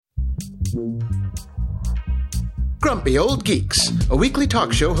Grumpy Old Geeks, a weekly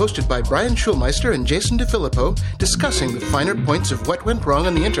talk show hosted by Brian Schulmeister and Jason DeFilippo, discussing the finer points of what went wrong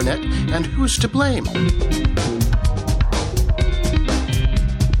on the internet and who's to blame.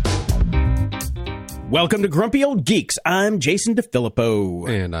 Welcome to Grumpy Old Geeks. I'm Jason DeFilippo.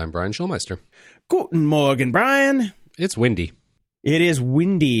 And I'm Brian Schulmeister. Guten Morgen, Brian. It's windy. It is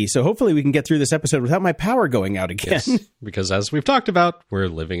windy, so hopefully we can get through this episode without my power going out again. Yes, because as we've talked about, we're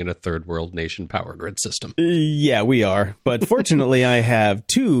living in a third world nation power grid system. Yeah, we are. But fortunately, I have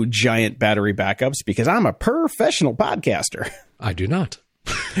two giant battery backups because I'm a professional podcaster. I do not.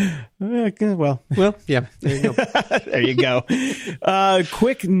 Well, yeah, there you go. There you go.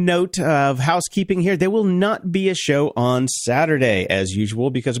 Quick note of housekeeping here. There will not be a show on Saturday as usual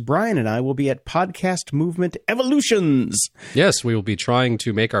because Brian and I will be at Podcast Movement Evolutions. Yes, we will be trying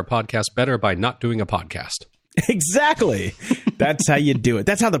to make our podcast better by not doing a podcast. Exactly. That's how you do it.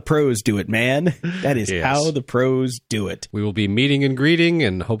 That's how the pros do it, man. That is how the pros do it. We will be meeting and greeting,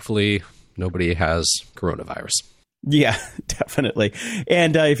 and hopefully nobody has coronavirus. Yeah, definitely.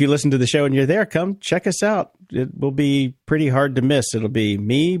 And if you listen to the show and you're there, come check us out. It will be pretty hard to miss. It'll be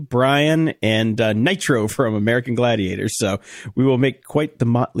me, Brian, and Nitro from American Gladiators. So we will make quite the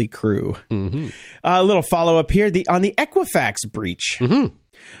motley crew. Mm-hmm. A little follow-up here on the Equifax breach. Mm-hmm.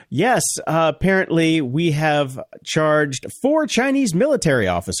 Yes, apparently we have charged 4 Chinese military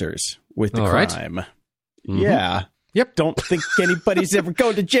officers with the crime. Right. Mm-hmm. Yeah. Yep. Don't think anybody's ever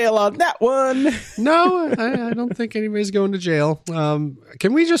going to jail on that one. No, I don't think anybody's going to jail.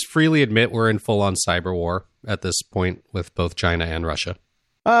 Can we just freely admit we're in full-on cyber war at this point with both China and Russia?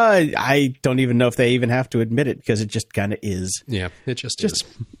 I don't even know if they even have to admit it because it just kind of is. Yeah, it just is.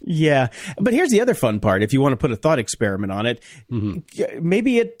 Yeah. But here's the other fun part. If you want to put a thought experiment on it,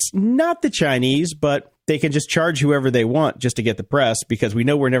 maybe it's not the Chinese, but they can just charge whoever they want just to get the press because we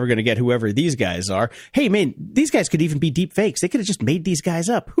know we're never going to get whoever these guys are. Hey, man, these guys could even be deep fakes. They could have just made these guys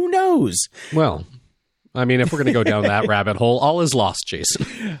up. Who knows? Well, I mean, if we're going to go down that rabbit hole, all is lost,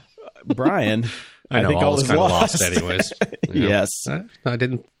 Jason. Brian, I know, think all is kind of lost anyways. Yes. I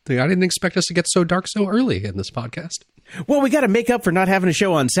didn't expect us to get so dark so early in this podcast. Well, we got to make up for not having a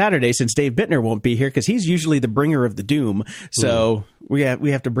show on Saturday since Dave Bittner won't be here because he's usually the bringer of the doom. So we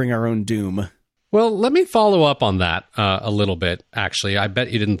have to bring our own doom. Well, let me follow up on that a little bit, actually. I bet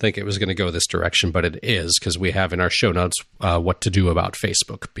you didn't think it was going to go this direction, but it is, because we have in our show notes what to do about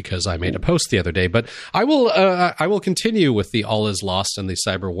Facebook, because I made a post the other day. But I will continue with the all is lost and the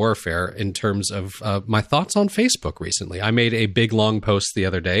cyber warfare in terms of my thoughts on Facebook recently. I made a big, long post the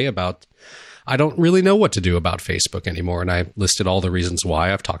other day about I don't really know what to do about Facebook anymore, and I listed all the reasons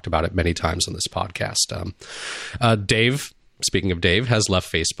why. I've talked about it many times on this podcast. Dave... Speaking of Dave, has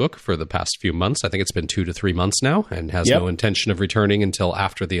left Facebook for the past few months. I think it's been 2 to 3 months now, and has no intention of returning until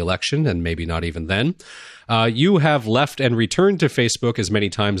after the election, and maybe not even then. You have left and returned to Facebook as many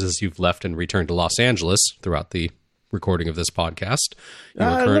times as you've left and returned to Los Angeles throughout the recording of this podcast.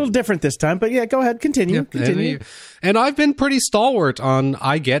 A little different this time, but yeah, go ahead. Continue. And I've been pretty stalwart on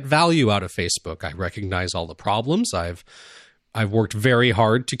I get value out of Facebook. I recognize all the problems. I've worked very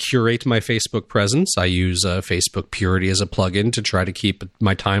hard to curate my Facebook presence. I use Facebook Purity as a plugin to try to keep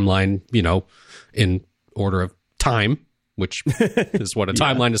my timeline, in order of time, which is what a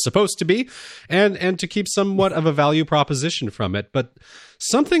timeline is supposed to be, and to keep somewhat of a value proposition from it. But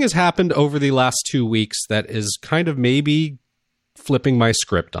something has happened over the last 2 weeks that is kind of maybe flipping my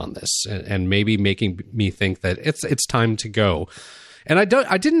script on this and maybe making me think that it's time to go. And I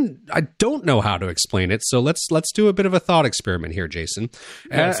don't know how to explain it. So let's do a bit of a thought experiment here, Jason.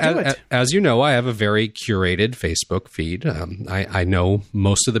 Let's do it. As you know, I have a very curated Facebook feed. I know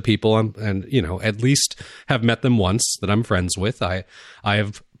most of the people and at least have met them once that I'm friends with. I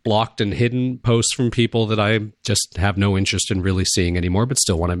have blocked and hidden posts from people that I just have no interest in really seeing anymore, but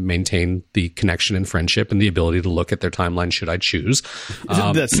still want to maintain the connection and friendship and the ability to look at their timeline should I choose.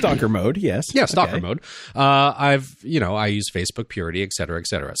 That's stalker mode, yes. Yeah, stalker mode. I use Facebook Purity, et cetera, et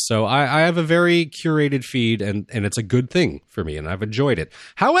cetera. So I have a very curated feed, and it's a good thing for me, and I've enjoyed it.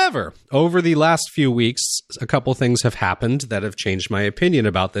 However, over the last few weeks, a couple things have happened that have changed my opinion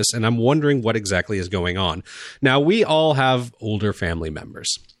about this, and I'm wondering what exactly is going on. Now, we all have older family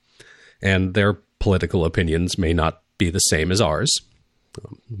members, and their political opinions may not be the same as ours.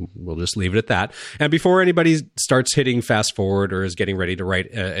 We'll just leave it at that. And before anybody starts hitting fast forward or is getting ready to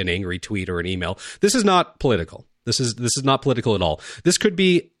write an angry tweet or an email, this is not political. This is not political at all. This could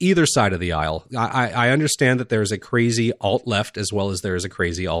be either side of the aisle. I understand that there's a crazy alt-left as well as there is a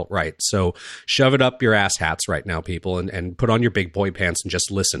crazy alt-right. So shove it up your ass hats right now, people, and put on your big boy pants and just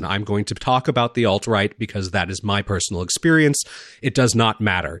listen. I'm going to talk about the alt-right because that is my personal experience. It does not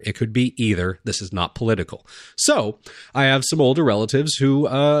matter. It could be either. This is not political. So I have some older relatives who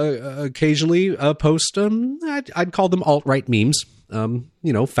occasionally post, I'd call them alt-right memes.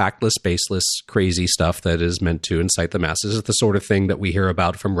 Factless, baseless, crazy stuff that is meant to incite the masses. It's the sort of thing that we hear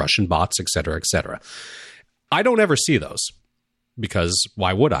about from Russian bots, et cetera, et cetera. I don't ever see those because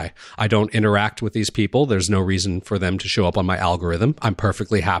why would I? I don't interact with these people. There's no reason for them to show up on my algorithm. I'm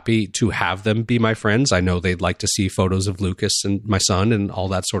perfectly happy to have them be my friends. I know they'd like to see photos of Lucas and my son and all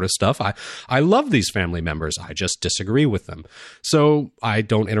that sort of stuff. I love these family members. I just disagree with them. So I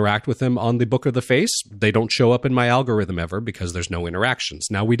don't interact with them on the book of the face. They don't show up in my algorithm ever because there's no interactions.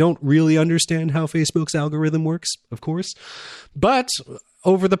 Now, we don't really understand how Facebook's algorithm works, of course. But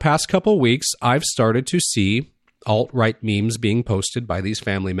over the past couple weeks, I've started to see alt-right memes being posted by these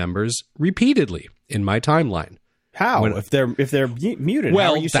family members repeatedly in my timeline. How? If they're muted, well,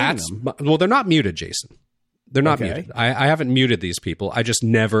 how are you seeing them? Well, they're not muted, Jason. They're not Okay. muted. I haven't muted these people. I just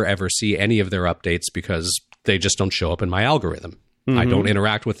never, ever see any of their updates because they just don't show up in my algorithm. I don't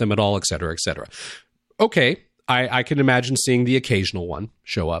interact with them at all, et cetera, et cetera. Okay, I can imagine seeing the occasional one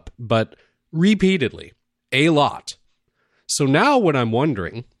show up, but repeatedly, a lot. So now what I'm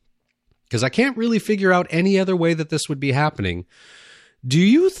wondering, because I can't really figure out any other way that this would be happening, do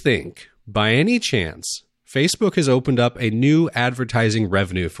you think, by any chance, Facebook has opened up a new advertising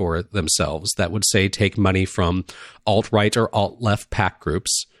revenue for themselves that would say take money from alt-right or alt-left pack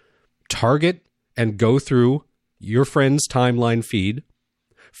groups, target and go through your friend's timeline feed,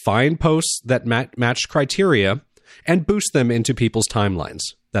 find posts that match criteria, and boost them into people's timelines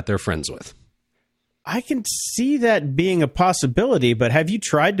that they're friends with? I can see that being a possibility, but have you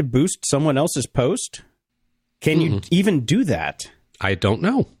tried to boost someone else's post? Can you even do that? I don't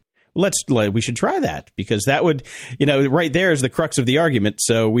know. We should try that because that would, right there is the crux of the argument.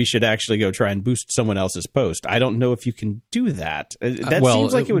 So we should actually go try and boost someone else's post. I don't know if you can do that. That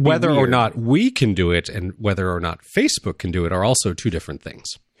seems like it would be whether or weird. not we can do it and whether or not Facebook can do it are also two different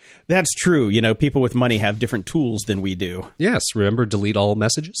things. That's true. People with money have different tools than we do. Yes. Remember delete all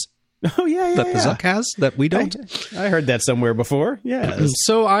messages? Oh, yeah. That the Zuck has that we don't? I heard that somewhere before. Yeah.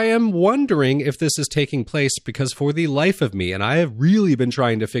 So I am wondering if this is taking place because for the life of me, and I have really been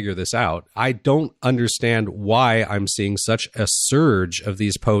trying to figure this out, I don't understand why I'm seeing such a surge of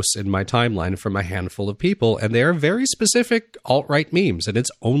these posts in my timeline from a handful of people. And they are very specific alt-right memes, and it's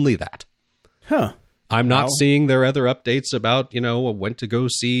only that. Huh. I'm not seeing their other updates about, went to go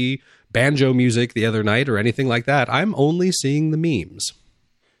see banjo music the other night or anything like that. I'm only seeing the memes.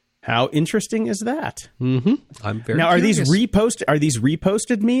 How interesting is that? Mm-hmm. I'm very now. curious. Are these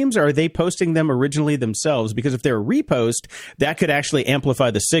reposted memes, or are they posting them originally themselves? Because if they're a repost, that could actually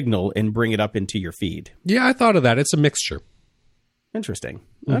amplify the signal and bring it up into your feed. Yeah, I thought of that. It's a mixture. Interesting.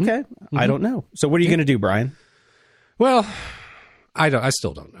 Okay, I don't know. So what are you going to do, Brian? Well, I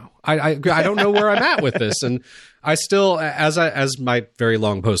still don't know. I don't know where I'm at with this, and I still, as my very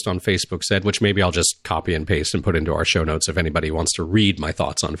long post on Facebook said, which maybe I'll just copy and paste and put into our show notes if anybody wants to read my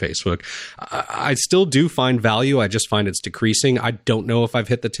thoughts on Facebook. I still do find value. I just find it's decreasing. I don't know if I've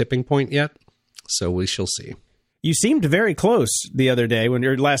hit the tipping point yet, so we shall see. You seemed very close the other day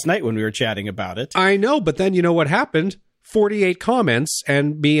last night when we were chatting about it. I know, but then you know what happened? 48 comments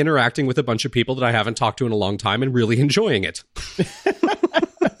and me interacting with a bunch of people that I haven't talked to in a long time and really enjoying it.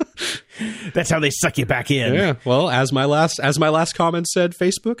 That's how they suck you back in. Yeah. Well, as my last comment said,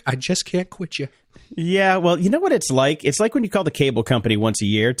 Facebook, I just can't quit you. Yeah, well, you know what it's like? It's like when you call the cable company once a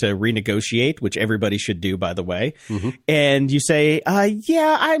year to renegotiate, which everybody should do, by the way. Mm-hmm. And you say,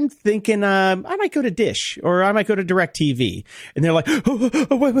 yeah, I'm thinking I might go to Dish or I might go to DirecTV. And they're like,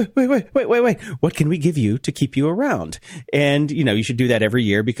 wait. What can we give you to keep you around? And, you should do that every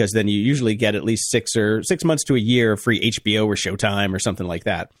year because then you usually get at least 6 months to a year of free HBO or Showtime or something like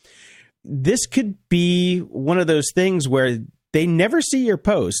that. This could be one of those things where they never see your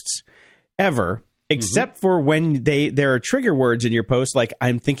posts ever. Except for when there are trigger words in your post, like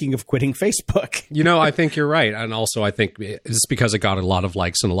I'm thinking of quitting Facebook. I think you're right. And also I think it's because it got a lot of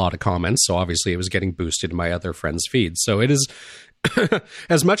likes and a lot of comments. So obviously it was getting boosted in my other friends' feeds. So it is,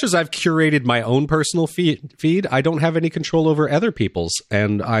 as much as I've curated my own personal feed, I don't have any control over other people's.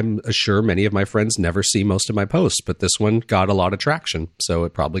 And I'm sure many of my friends never see most of my posts. But this one got a lot of traction. So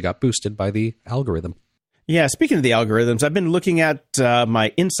it probably got boosted by the algorithm. Yeah, speaking of the algorithms, I've been looking at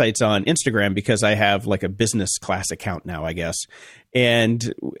my insights on Instagram because I have like a business class account now, I guess.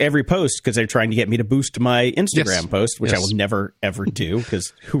 And every post, because they're trying to get me to boost my Instagram post, which I will never, ever do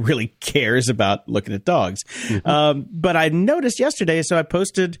because who really cares about looking at dogs? But I noticed yesterday, so I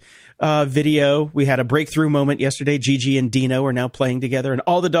posted a video. We had a breakthrough moment yesterday. Gigi and Dino are now playing together and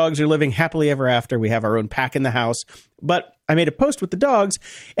all the dogs are living happily ever after. We have our own pack in the house. But I made a post with the dogs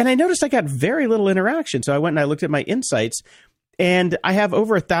and I noticed I got very little interaction. So I went and I looked at my insights and I have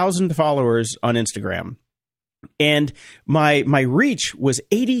over 1,000 followers on Instagram. And my reach was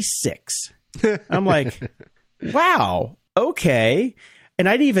 86. I'm like, wow, okay. And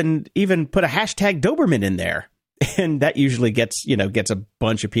I'd even put a hashtag Doberman in there. And that usually gets a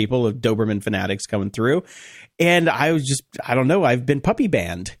bunch of people, of Doberman fanatics coming through. And I don't know, I've been puppy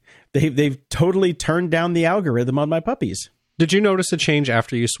banned. They've totally turned down the algorithm on my puppies. Did you notice a change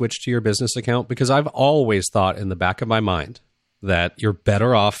after you switched to your business account? Because I've always thought in the back of my mind that you're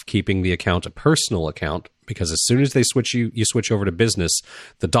better off keeping the account a personal account, because as soon as they you switch over to business,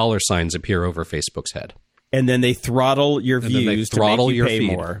 the dollar signs appear over Facebook's head. And then they throttle your views to make you pay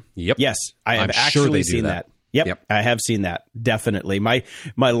more. Yep. Yes, I have actually seen that. Yep, I have seen that. Definitely. My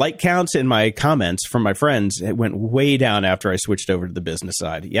like counts and my comments from my friends, it went way down after I switched over to the business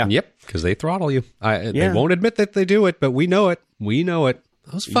side. Yeah. Yep, because they throttle you. They won't admit that they do it, but we know it. We know it.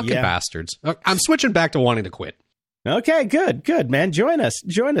 Those fucking bastards. I'm switching back to wanting to quit. Okay, good, man. Join us.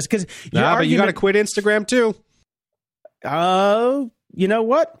 Because but you got to quit Instagram too. You know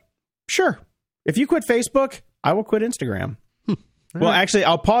what? Sure. If you quit Facebook, I will quit Instagram. Well, actually,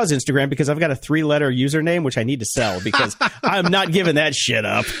 I'll pause Instagram because I've got a 3-letter username, which I need to sell because I'm not giving that shit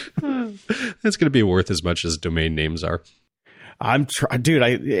up. It's going to be worth as much as domain names are. Dude,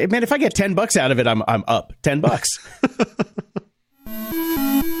 man, if I get $10 out of it, I'm up. $10.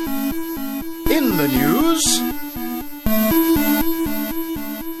 In the news.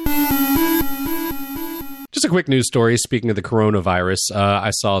 Just a quick news story. Speaking of the coronavirus, I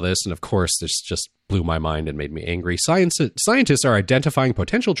saw this, and of course, this just blew my mind and made me angry. Scientists are identifying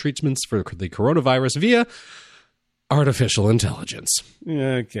potential treatments for the coronavirus via artificial intelligence.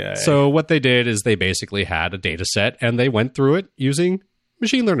 Okay. So what they did is they basically had a data set, and they went through it using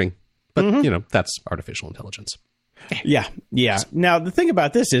machine learning. But, that's artificial intelligence. Yeah. Now, the thing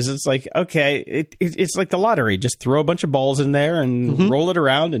about this is it's like, okay, it's like the lottery. Just throw a bunch of balls in there and roll it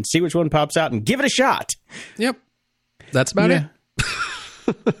around and see which one pops out and give it a shot. Yep. That's about it.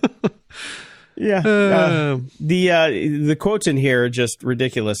 Yeah. The quotes in here are just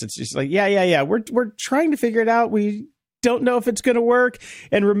ridiculous. It's just like, yeah. We're trying to figure it out. We don't know if it's going to work.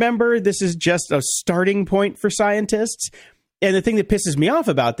 And remember, this is just a starting point for scientists. And the thing that pisses me off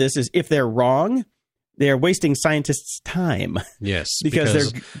about this is if they're wrong, they're wasting scientists' time. Yes,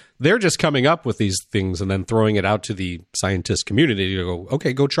 because they're just coming up with these things and then throwing it out to the scientist community to go,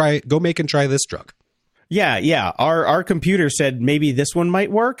 okay, go make and try this drug. Yeah. Our computer said maybe this one might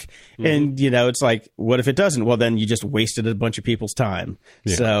work. And, it's like, what if it doesn't? Well, then you just wasted a bunch of people's time.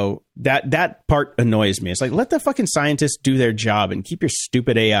 Yeah. So that part annoys me. It's like, let the fucking scientists do their job and keep your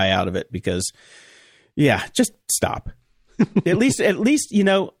stupid AI out of it because, just stop. at least,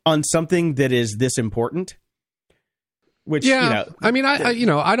 on something that is this important. Which, I mean,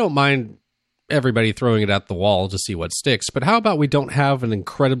 I don't mind everybody throwing it at the wall to see what sticks, but how about we don't have an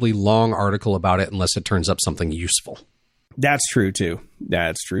incredibly long article about it unless it turns up something useful? That's true too.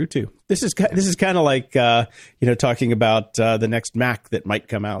 This is kind of like, talking about the next Mac that might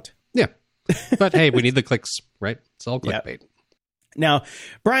come out. Yeah. But hey, we need the clicks, right? It's all clickbait. Yeah. Now,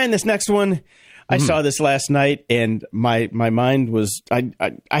 Brian, this next one, I saw this last night, and my mind was I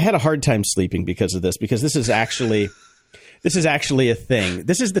had a hard time sleeping because of this, because this is actually a thing.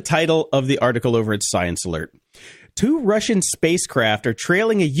 This is the title of the article over at Science Alert. 2 Russian spacecraft are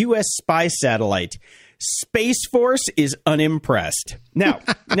trailing a U.S. spy satellite. Space Force is unimpressed. Now,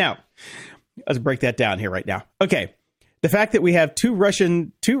 let's break that down here right now. Okay. The fact that we have two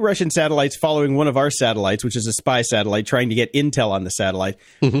Russian satellites following one of our satellites, which is a spy satellite, trying to get intel on the satellite,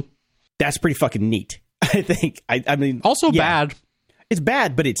 that's pretty fucking neat, I think. I mean, also bad. It's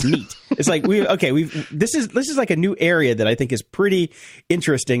bad, but it's neat. It's like this is like a new area that I think is pretty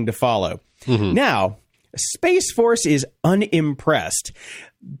interesting to follow. Now, Space Force is unimpressed.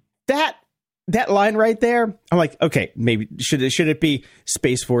 That line right there, I'm like, okay, maybe should it be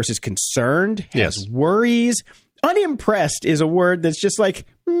Space Force is concerned, has worries. Unimpressed is a word that's just like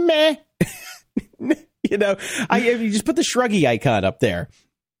meh. You just put the shruggy icon up there.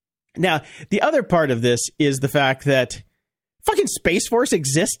 Now, the other part of this is the fact that fucking Space Force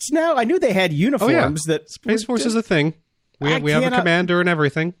exists now. I knew they had uniforms. That Space Force is a thing. We have a commander and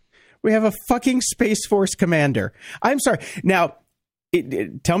everything. We have a fucking Space Force commander. I'm sorry. Now,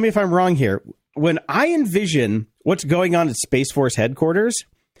 tell me if I'm wrong here. When I envision what's going on at Space Force headquarters,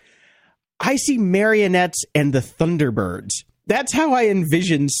 I see marionettes and the Thunderbirds. That's how I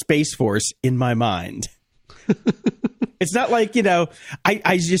envision Space Force in my mind. It's not like,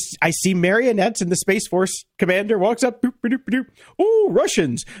 I see marionettes and the Space Force commander walks up. Boop, boop, boop, boop. Oh,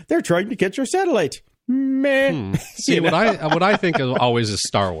 Russians. They're trying to catch our satellite. Meh. See, what I think of always is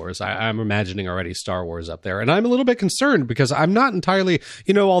Star Wars. I'm imagining already Star Wars up there. And I'm a little bit concerned because I'm not entirely,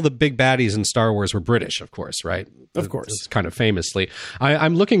 all the big baddies in Star Wars were British, of course, right? Of course. It's kind of famously.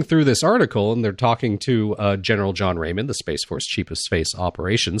 I'm looking through this article and they're talking to General John Raymond, the Space Force Chief of Space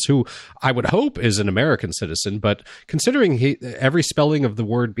Operations, who I would hope is an American citizen. But considering every spelling of the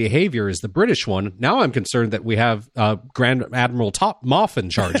word behavior is the British one, now I'm concerned that we have Grand Admiral Moff in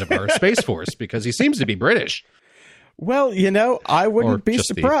charge of our Space Force because he seems to be British. Well, I wouldn't be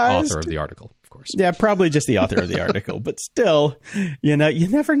surprised. The author of the article, of course. Yeah, probably just the author of the article, but still, you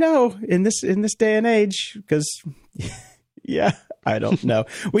never know in this day and age because, yeah, I don't know.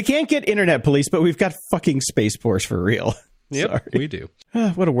 We can't get internet police, but we've got fucking Space Force for real. Yep, we do.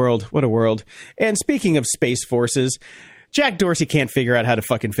 What a world! What a world! And speaking of Space Forces, Jack Dorsey can't figure out how to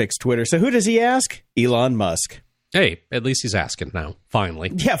fucking fix Twitter. So who does he ask? Elon Musk. Hey, at least he's asking now,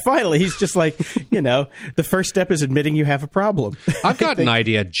 finally. Yeah, finally. He's just like, the first step is admitting you have a problem. I've got an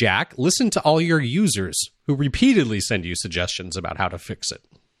idea, Jack. Listen to all your users who repeatedly send you suggestions about how to fix it.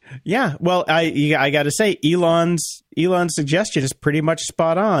 Yeah, well, I got to say, Elon's suggestion is pretty much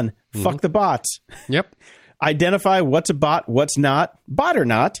spot on. Mm-hmm. Fuck the bots. Yep. Identify what's a bot, what's not, bot or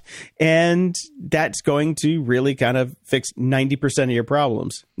not, and that's going to really kind of fix 90% of your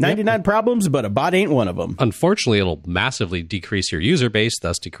problems. 99 problems, but a bot ain't one of them. Unfortunately, it'll massively decrease your user base,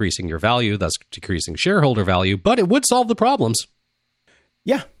 thus decreasing your value, thus decreasing shareholder value, but it would solve the problems.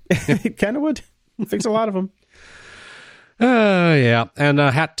 Yeah, it kind of would. Fix a lot of them. Yeah, and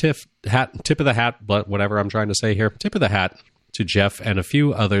tip of the hat, but whatever I'm trying to say here, tip of the hat to Jeff and a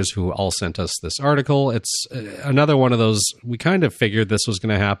few others who all sent us this article. It's another one of those, we kind of figured this was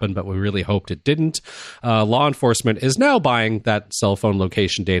going to happen, but we really hoped it didn't. Law enforcement is now buying that cell phone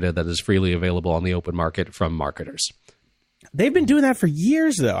location data that is freely available on the open market from marketers. They've been doing that for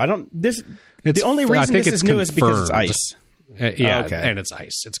years, though. The only reason this is new is because it's ICE. And it's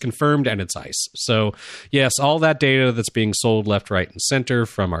ICE. It's confirmed and it's ICE. So, yes, all that data that's being sold left, right, and center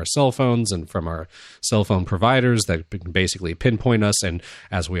from our cell phones and from our cell phone providers that can basically pinpoint us and,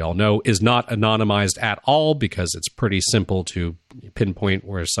 as we all know, is not anonymized at all because it's pretty simple to pinpoint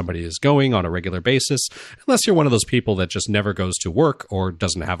where somebody is going on a regular basis, unless you're one of those people that just never goes to work or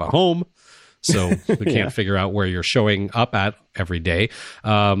doesn't have a home. So we can't figure out where you're showing up at every day.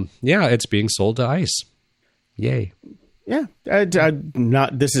 It's being sold to ICE. Yay. Yeah,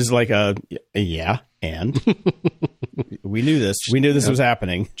 this is like and we knew this. We knew this was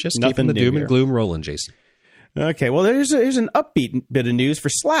happening. Just keeping the doom and gloom rolling, Jason. Okay, well, there's an upbeat bit of news for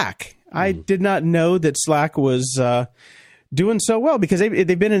Slack. I did not know that Slack was doing so well because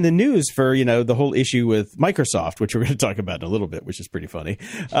they've been in the news for the whole issue with Microsoft, which we're going to talk about in a little bit, which is pretty funny.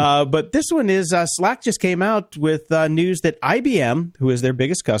 But this one is Slack just came out with news that IBM, who is their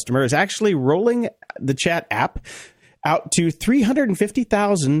biggest customer, is actually rolling the chat app out to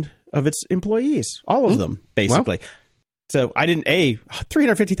 350,000 of its employees, all of them, basically. Wow. So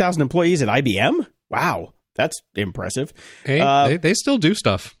 350,000 employees at IBM? Wow, that's impressive. Hey, they still do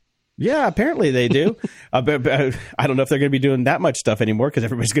stuff. Yeah, apparently they do. But I don't know if they're going to be doing that much stuff anymore because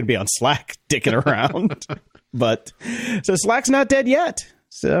everybody's going to be on Slack dicking around. But so Slack's not dead yet.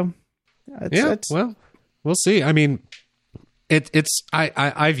 So well, we'll see. I mean,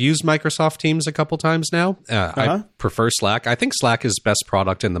 I've used Microsoft Teams a couple times now. I prefer Slack. I think Slack is best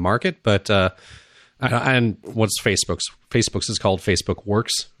product in the market, but and what's Facebook's? Facebook's is called Facebook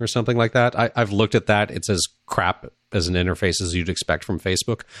Works or something like that. I've looked at that. It's as crap as an interface as you'd expect from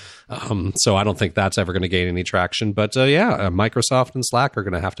Facebook. So I don't think that's ever going to gain any traction. But Microsoft and Slack are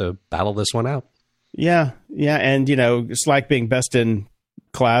going to have to battle this one out. Yeah. And, Slack being best in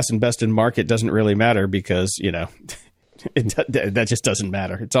class and best in market doesn't really matter because, that just doesn't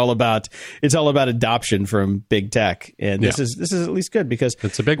matter. It's all about adoption from big tech, and this is at least good because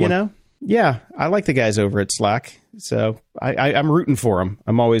it's a big one. Yeah, I like the guys over at Slack, so I'm rooting for them.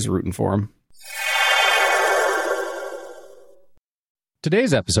 I'm always rooting for them.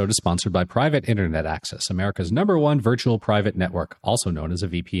 Today's episode is sponsored by Private Internet Access, America's #1 virtual private network, also known as a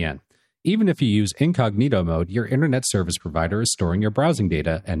VPN. Even if you use incognito mode, your internet service provider is storing your browsing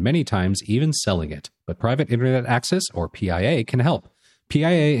data and many times even selling it. But Private Internet Access, or PIA, can help.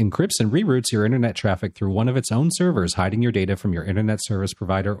 PIA encrypts and reroutes your internet traffic through one of its own servers, hiding your data from your internet service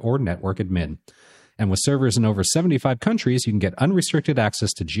provider or network admin. And with servers in over 75 countries, you can get unrestricted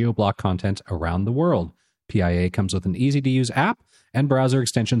access to geo-block content around the world. PIA comes with an easy-to-use app and browser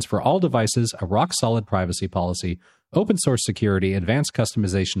extensions for all devices, a rock-solid privacy policy, open-source security, advanced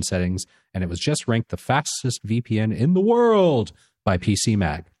customization settings, and it was just ranked the fastest VPN in the world by PC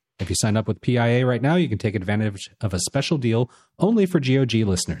Mag. If you sign up with PIA right now, you can take advantage of a special deal only for GOG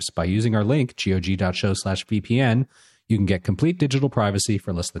listeners. By using our link, gog.show/VPN, you can get complete digital privacy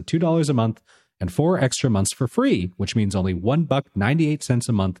for less than $2 a month and 4 extra months for free, which means only $1.98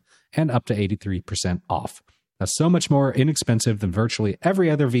 a month and up to 83% off. That's so much more inexpensive than virtually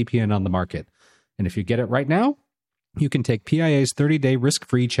every other VPN on the market. And if you get it right now, you can take PIA's 30-day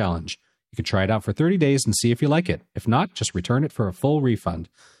risk-free challenge. You can try it out for 30 days and see if you like it. If not, just return it for a full refund.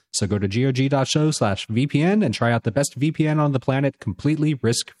 So go to gog.show/VPN and try out the best VPN on the planet completely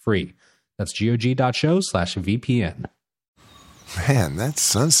risk-free. That's gog.show/VPN. Man, that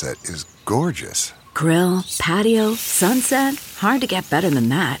sunset is gorgeous. Grill, patio, sunset. Hard to get better than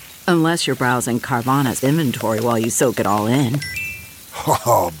that. Unless you're browsing Carvana's inventory while you soak it all in.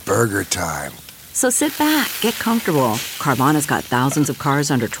 Oh, burger time. So sit back, get comfortable. Carvana's got thousands of cars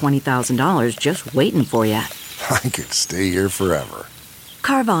under $20,000 just waiting for you. I could stay here forever.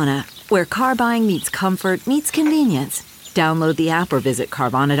 Carvana, where car buying meets comfort, meets convenience. Download the app or visit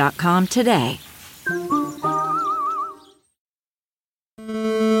Carvana.com today.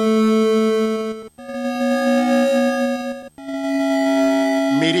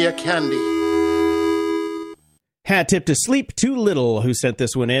 Media Candy. Hat tip to Sleep Too Little, who sent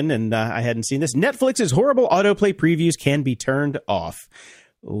this one in, and I hadn't seen this. Netflix's horrible autoplay previews can be turned off.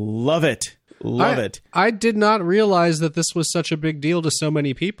 Love it. Love it. I did not realize that this was such a big deal to so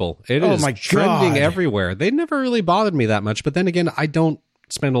many people. It is my trending God. everywhere. They never really bothered me that much, but then again, I don't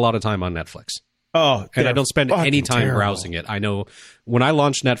spend a lot of time on Netflix. Oh, And I don't spend any time terrible. browsing it. I know when I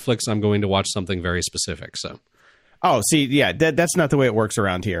launch Netflix, I'm going to watch something very specific. So, Oh, see, yeah, that's not the way it works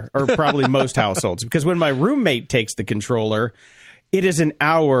around here, or probably most households. Because when my roommate takes the controller, it is an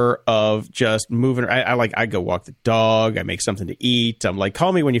hour of just moving. I go walk the dog. I make something to eat. I'm like,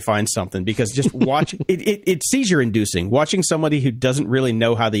 call me when you find something, because just watch it's seizure inducing. Watching somebody who doesn't really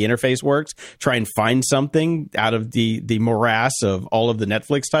know how the interface works try and find something out of the morass of all of the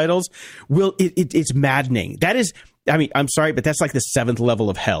Netflix titles. It's maddening. That is. I mean, I'm sorry, but that's like the 7th level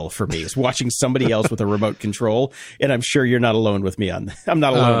of hell for me, is watching somebody else with a remote control. And I'm sure you're not alone with me on. I'm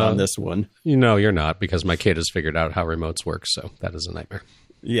not alone on this one. you know, you're not, because my kid has figured out how remotes work. So that is a nightmare.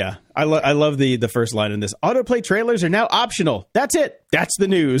 Yeah, I love the first line in this. Autoplay trailers are now optional. That's it. That's the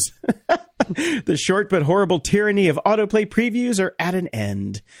news. The short but horrible tyranny of autoplay previews are at an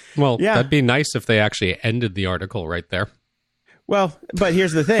end. Well, Yeah. that'd be nice if they actually ended the article right there. Well, but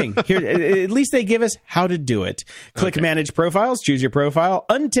here's the thing. At least they give us how to do it. Click Manage Profiles, choose your profile,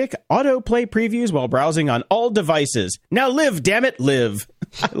 untick autoplay previews while browsing on all devices. Now live, damn it, live.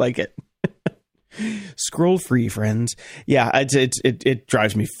 I like it. Scroll free, friends. Yeah, it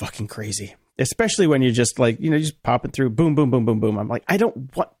drives me fucking crazy. Especially when you're just like, just popping through, boom, boom, boom, boom, boom. I'm like, I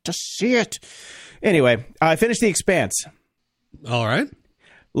don't want to see it. Anyway, I finished The Expanse. All right.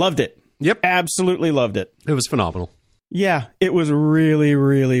 Loved it. Yep. Absolutely loved it. It was phenomenal. Yeah, it was really,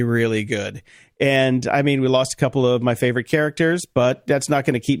 really, really good. And I mean, we lost a couple of my favorite characters, but that's not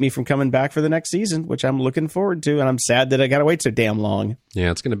going to keep me from coming back for the next season, which I'm looking forward to. And I'm sad that I got to wait so damn long.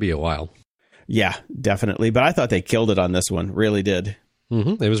 Yeah, it's going to be a while. Yeah, definitely. But I thought they killed it on this one. Really did.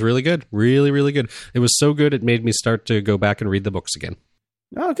 It was really good. Really, really good. It was so good, it made me start to go back and read the books again.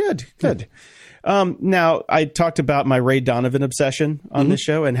 Oh, good. Good. Now, I talked about my Ray Donovan obsession on this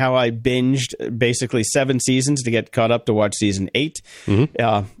show and how I binged basically 7 seasons to get caught up to watch season 8,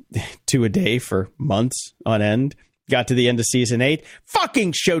 2 a day for months on end. Got to the end of season 8.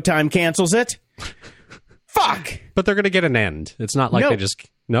 Fucking Showtime cancels it. Fuck. But they're going to get an end. It's not like No. they just...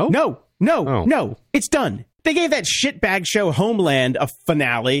 No? No. It's done. They gave that shitbag show Homeland a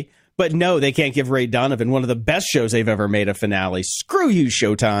finale, but no, they can't give Ray Donovan, one of the best shows they've ever made, a finale. Screw you,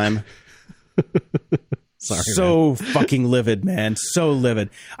 Showtime. Sorry, so fucking livid, man. So livid.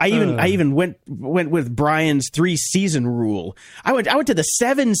 I even went with Brian's 3-season rule. I went to the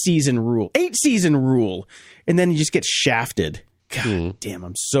 7-season rule, 8-season rule, and then you just get shafted. God damn,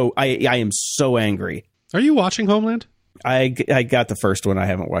 I am so angry. Are you watching Homeland? I got the first one. I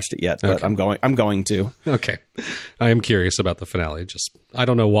haven't watched it yet, but Okay. I'm going to. Okay. I am curious about the finale. Just, I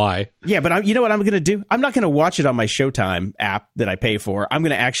don't know why. Yeah, but you know what I'm going to do? I'm not going to watch it on my Showtime app that I pay for. I'm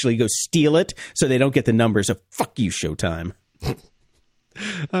going to actually go steal it so they don't get the numbers of fuck you, Showtime.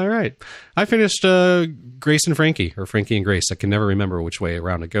 All right. I finished Grace and Frankie, or Frankie and Grace. I can never remember which way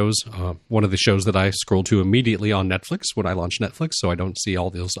around it goes. One of the shows that I scroll to immediately on Netflix when I launch Netflix, so I don't see all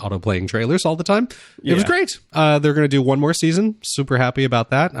those auto-playing trailers all the time. It was great. They're going to do one more season. Super happy about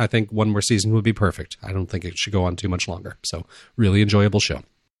that. I think one more season would be perfect. I don't think it should go on too much longer. So really enjoyable show.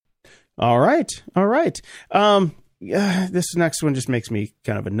 All right. This next one just makes me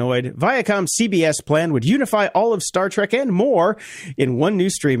kind of annoyed. Viacom's CBS plan would unify all of Star Trek and more in one new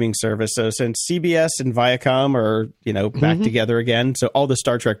streaming service. So since CBS and Viacom are, back together again, so all the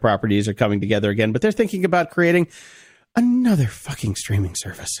Star Trek properties are coming together again, but they're thinking about creating another fucking streaming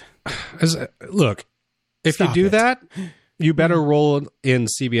service. Look, if you do that, you better roll in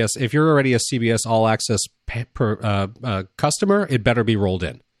CBS. If you're already a CBS All Access customer, it better be rolled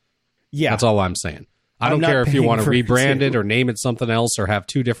in. Yeah. That's all I'm saying. I don't care if you want to rebrand it or name it something else or have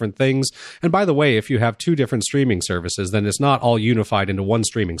two different things. And by the way, if you have two different streaming services, then it's not all unified into one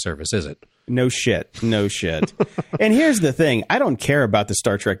streaming service, is it? No shit. And here's the thing. I don't care about the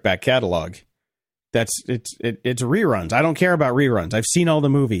Star Trek back catalog. It's reruns. I don't care about reruns. I've seen all the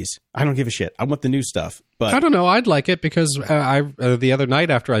movies. I don't give a shit. I want the new stuff. But I don't know. I'd like it because the other night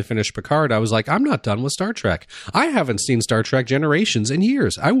after I finished Picard, I was like, I'm not done with Star Trek. I haven't seen Star Trek Generations in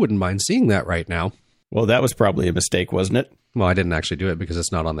years. I wouldn't mind seeing that right now. Well, that was probably a mistake, wasn't it? Well, I didn't actually do it because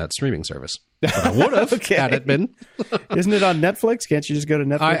it's not on that streaming service. But I would have had it been. Isn't it on Netflix? Can't you just go to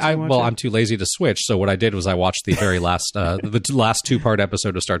Netflix? I'm too lazy to switch. So what I did was I watched the very last, the last 2-part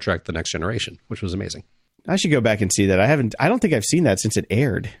episode of Star Trek: The Next Generation, which was amazing. I should go back and see that. I don't think I've seen that since it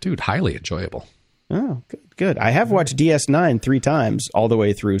aired. Dude, highly enjoyable. Oh, good. I have watched DS9 3 times all the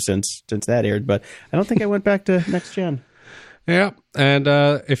way through since that aired, but I don't think I went back to Next Gen. Yeah, and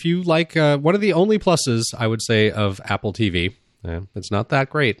if you like, one of the only pluses, I would say, of Apple TV, it's not that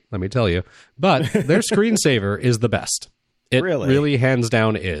great, let me tell you, but their screensaver is the best. It really hands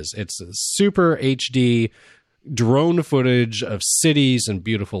down is. It's super HD drone footage of cities and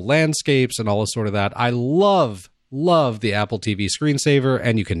beautiful landscapes and all sort of that. I love the Apple TV screensaver,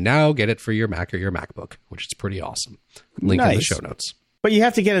 and you can now get it for your Mac or your MacBook, which is pretty awesome. Link in the show notes. But you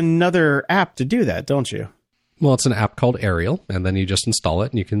have to get another app to do that, don't you? Well, it's an app called Arial, and then you just install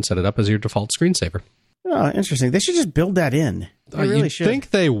it, and you can set it up as your default screensaver. Oh, interesting. They should just build that in. They really should. Think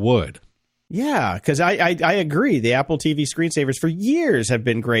they would. Yeah, because I agree. The Apple TV screensavers for years have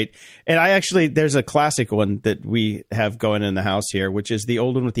been great. And there's a classic one that we have going in the house here, which is the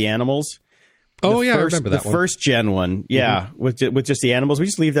old one with the animals. I remember that one. The first gen one. Yeah, with just the animals. We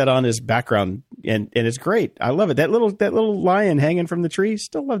just leave that on as background, and it's great. I love it. That little lion hanging from the tree,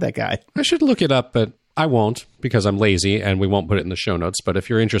 still love that guy. I should look it up, but I won't because I'm lazy and we won't put it in the show notes. But if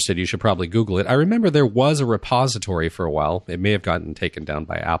you're interested, you should probably Google it. I remember there was a repository for a while. It may have gotten taken down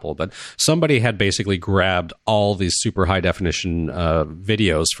by Apple, but somebody had basically grabbed all these super high definition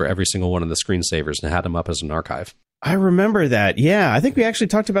videos for every single one of the screensavers and had them up as an archive. I remember that. Yeah, I think we actually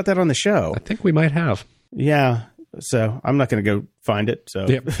talked about that on the show. I think we might have. Yeah. So I'm not going to go find it. So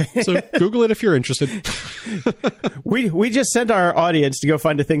So Google it if you're interested. We just sent our audience to go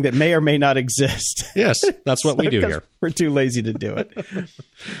find a thing that may or may not exist. Yes, that's what we do here. We're too lazy to do it.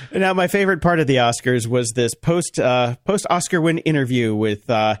 Now, my favorite part of the Oscars was this post Oscar win interview with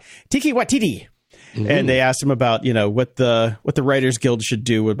Tiki Waititi. Mm-hmm. And they asked him about, what the Writers Guild should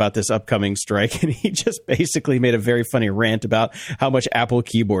do about this upcoming strike. And he just basically made a very funny rant about how much Apple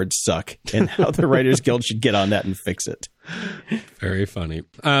keyboards suck and how the Writers Guild should get on that and fix it. Very funny.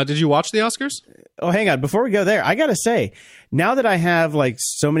 Did you watch the Oscars? Oh, hang on. Before we go there, I got to say, now that I have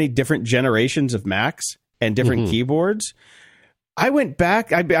so many different generations of Macs and different keyboards, I went back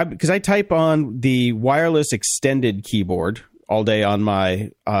because I type on the wireless extended keyboard all day on my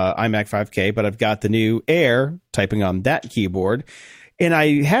iMac 5K, but I've got the new Air typing on that keyboard. And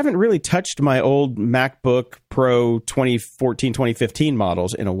I haven't really touched my old MacBook Pro 2014, 2015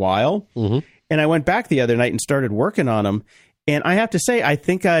 models in a while. Mm-hmm. And I went back the other night and started working on them. And I have to say, I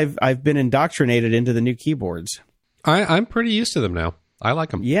think I've been indoctrinated into the new keyboards. I'm pretty used to them now. I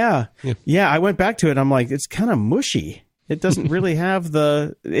like them. Yeah. I went back to it. I'm like, it's kind of mushy. It doesn't really have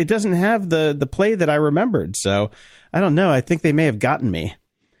the play that I remembered. So I don't know. I think they may have gotten me.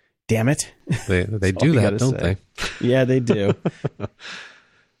 Damn it. They do that, don't they? Yeah, they do.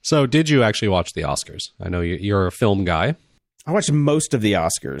 So did you actually watch the Oscars? I know you're a film guy. I watched most of the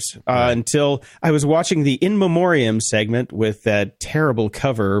Oscars until I was watching the In Memoriam segment with that terrible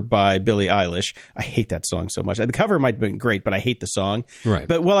cover by Billie Eilish. I hate that song so much. The cover might have been great, but I hate the song. Right.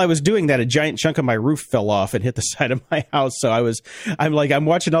 But while I was doing that, a giant chunk of my roof fell off and hit the side of my house. So I'm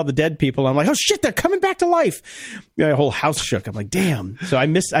watching all the dead people. I'm like, oh shit, they're coming back to life. My whole house shook. I'm like, damn. So I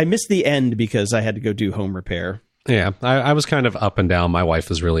missed the end because I had to go do home repair. Yeah, I was kind of up and down. My wife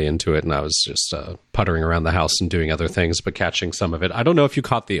was really into it, and I was just puttering around the house and doing other things, but catching some of it. I don't know if you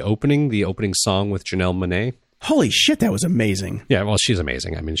caught the opening song with Janelle Monáe. Holy shit, that was amazing. Yeah, well, she's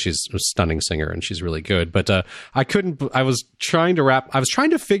amazing. I mean, she's a stunning singer and she's really good. But I was trying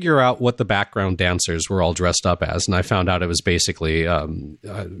to figure out what the background dancers were all dressed up as, and I found out it was basically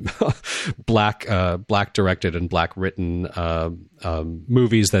black directed and black written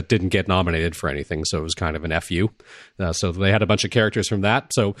movies that didn't get nominated for anything. So it was kind of an FU. So they had a bunch of characters from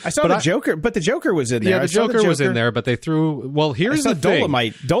that. So I saw Joker, but the Joker was in there. Yeah, the Joker was in there, but they threw. Well, here's the thing.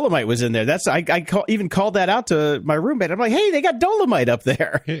 Dolomite was in there. That's even called that out to my roommate. I'm like, hey, they got Dolomite up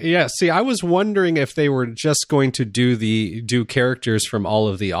there. Yeah. See, I was wondering if they were just going to do characters from all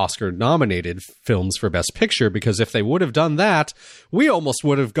of the Oscar nominated films for Best Picture, because if they would have done that, we almost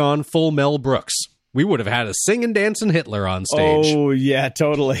would have gone full Mel Brooks. We would have had a singing, dancing Hitler on stage. Oh yeah,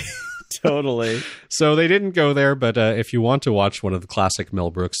 totally. Totally. So they didn't go there, but if you want to watch one of the classic Mel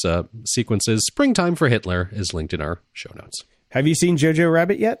Brooks sequences, Springtime for Hitler is linked in our show notes. Have you seen Jojo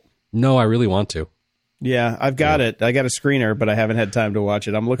Rabbit yet? No, I really want to. Yeah, I've got it. I got a screener, but I haven't had time to watch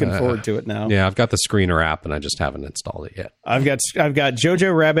it. I'm looking forward to it now. Yeah, I've got the screener app, and I just haven't installed it yet. I've got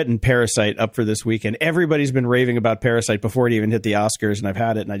Jojo Rabbit and Parasite up for this weekend. Everybody's been raving about Parasite before it even hit the Oscars, and I've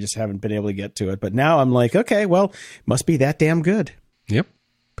had it, and I just haven't been able to get to it. But now I'm like, okay, well, must be that damn good. Yep,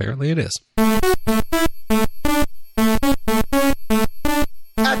 apparently it is.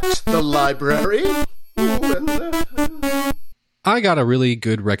 At the library. I got a really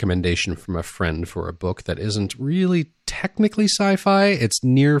good recommendation from a friend for a book that isn't really technically sci-fi. It's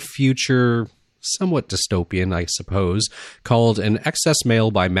near future, somewhat dystopian, I suppose, called An Excess Mail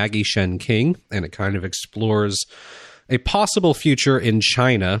by Maggie Shen King, and it kind of explores a possible future in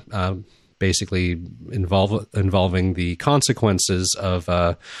China, basically involving the consequences of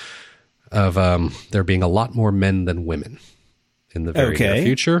there being a lot more men than women in the very near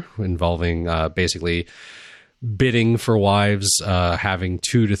future, involving basically bidding for wives, having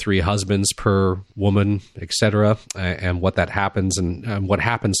 2 to 3 husbands per woman, etc., and what that happens, and what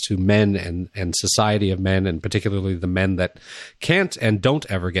happens to men and society of men, and particularly the men that can't and don't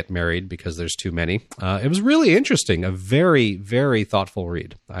ever get married because there's too many. It was really interesting, a very, very thoughtful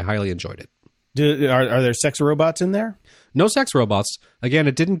read. I highly enjoyed it. Are there sex robots in there? No sex robots. Again,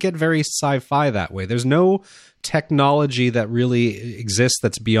 it didn't get very sci-fi that way. There's no technology that really exists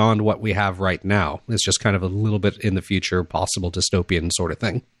that's beyond what we have right now. It's just kind of a little bit in the future, possible dystopian sort of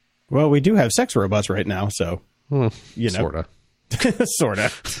thing. Well, we do have sex robots right now, so, Sort of. Sort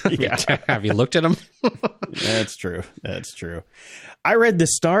of. Yeah. Have you looked at them? That's true. That's true. I read The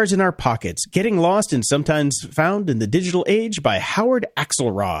Stars in Our Pockets, Getting Lost and Sometimes Found in the Digital Age by Howard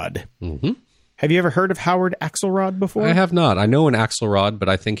Axelrod. Mm-hmm. Have you ever heard of Howard Axelrod before? I have not. I know an Axelrod, but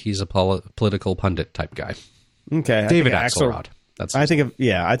I think he's a political pundit type guy. Okay. David Axelrod. I think of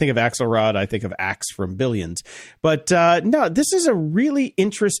Axelrod. I think of Axe from Billions. But no, this is a really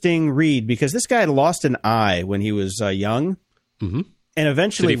interesting read because this guy lost an eye when he was young. Mm-hmm. And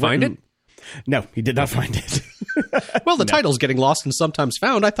eventually... Did he find it? No, he did not find it. Well, the title's Getting Lost and Sometimes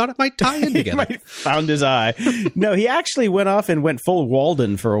Found. I thought it might tie in together. He found his eye. No, he actually went off and went full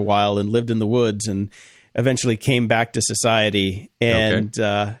Walden for a while and lived in the woods and eventually came back to society. And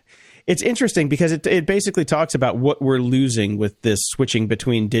it's interesting because it basically talks about what we're losing with this switching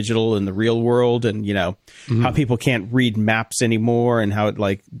between digital and the real world, and how people can't read maps anymore, and how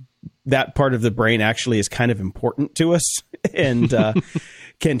that part of the brain actually is kind of important to us and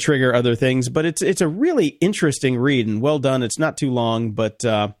can trigger other things. But it's a really interesting read and well done. It's not too long, but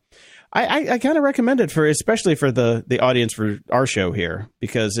I kind of recommend it especially for the audience for our show here,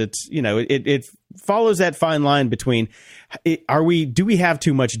 because it's it follows that fine line between do we have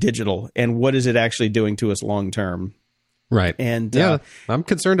too much digital and what is it actually doing to us long term? Right. And I'm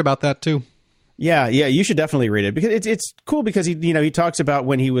concerned about that too. Yeah, you should definitely read it because it's cool because he talks about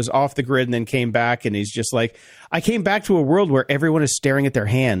when he was off the grid and then came back, and he's just like, I came back to a world where everyone is staring at their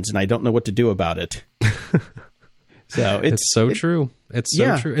hands and I don't know what to do about it. So it's so true. It's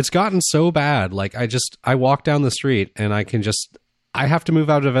so true. It's gotten so bad. Like I walk down the street and I have to move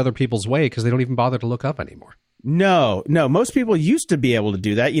out of other people's way because they don't even bother to look up anymore. No. Most people used to be able to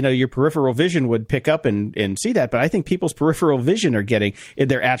do that. Your peripheral vision would pick up and see that. But I think people's peripheral vision they're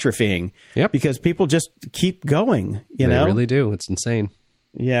atrophying. Yep. Because people just keep going, They really do. It's insane.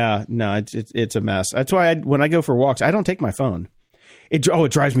 Yeah. No, it's a mess. That's why when I go for walks, I don't take my phone. It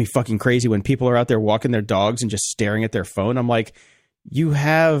drives me fucking crazy when people are out there walking their dogs and just staring at their phone. I'm like, you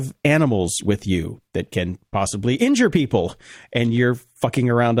have animals with you that can possibly injure people, and you're fucking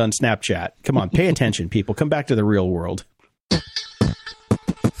around on Snapchat. Come on, pay attention, people. Come back to the real world.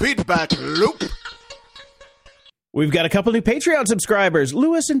 Feedback loop. We've got a couple new Patreon subscribers,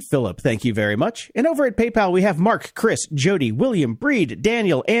 Lewis and Philip. Thank you very much. And over at PayPal, we have Mark, Chris, Jody, William, Breed,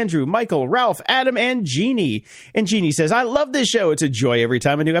 Daniel, Andrew, Michael, Ralph, Adam, and Jeannie. And Jeannie says, I love this show. It's a joy every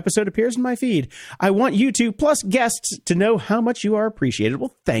time a new episode appears in my feed. I want you two, plus guests, to know how much you are appreciated.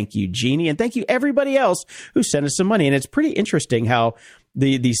 Well, thank you, Jeannie. And thank you, everybody else who sent us some money. And it's pretty interesting how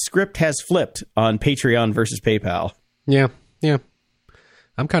the script has flipped on Patreon versus PayPal. Yeah.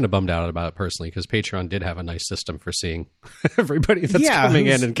 I'm kind of bummed out about it personally because Patreon did have a nice system for seeing everybody that's coming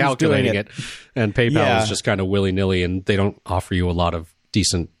in and calculating it. And PayPal is just kind of willy-nilly, and they don't offer you a lot of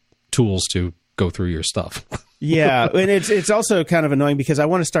decent tools to go through your stuff. Yeah, and it's also kind of annoying because I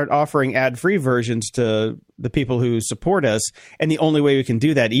want to start offering ad-free versions to the people who support us, and the only way we can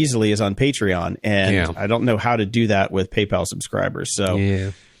do that easily is on Patreon, and I don't know how to do that with PayPal subscribers. So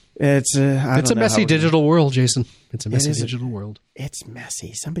it's a messy digital world, Jason. It's a messy digital world. It's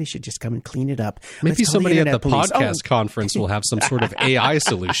messy. Somebody should just come and clean it up. Maybe somebody at the podcast conference will have some sort of AI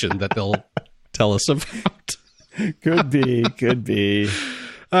solution that they'll tell us about. Could be.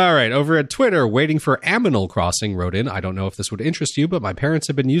 All right, over at Twitter, Waiting for Aminal Crossing wrote in, I don't know if this would interest you, but my parents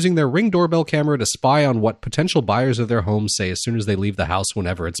have been using their Ring doorbell camera to spy on what potential buyers of their homes say as soon as they leave the house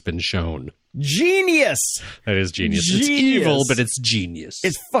whenever it's been shown. Genius! That is genius. It's evil, but it's genius.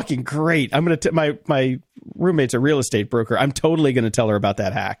 It's fucking great. I'm going to my roommate's a real estate broker. I'm totally going to tell her about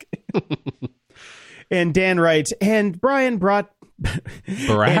that hack. And Dan writes, and Brian brought...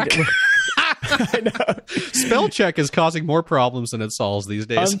 Barack? I know. Spell check is causing more problems than it solves these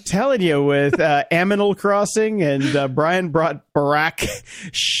days. I'm telling you, with Aminal Crossing and Brian brought Barack.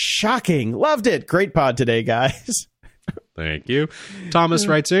 Shocking. Loved it. Great pod today, guys. Thank you. Thomas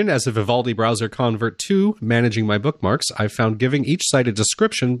writes in, as a Vivaldi browser convert to managing my bookmarks, I've found giving each site a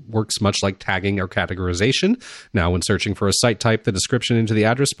description works much like tagging or categorization. Now when searching for a site, type the description into the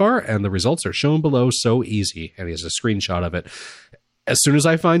address bar and the results are shown below. So easy. And he has a screenshot of it. As soon as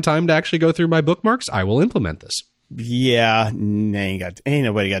I find time to actually go through my bookmarks, I will implement this. Yeah, ain't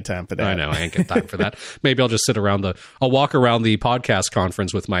nobody got time for that. I know, I ain't got time for that. Maybe I'll just sit around I'll walk around the podcast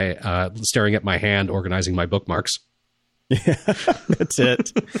conference with my, staring at my hand, organizing my bookmarks. Yeah, that's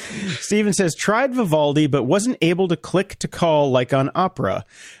it. Steven says, tried Vivaldi, but wasn't able to click to call like on Opera.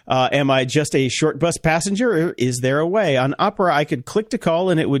 Am I just a short bus passenger, or is there a way? On Opera, I could click to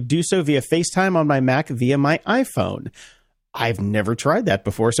call, and it would do so via FaceTime on my Mac via my iPhone. I've never tried that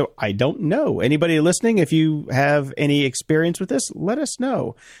before, so I don't know. Anybody listening, if you have any experience with this, let us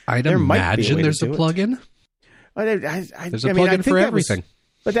know. I'd imagine there's a plugin. There's a plugin for everything.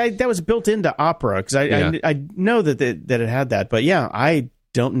 But that was built into Opera, because I know that it had that. But yeah, I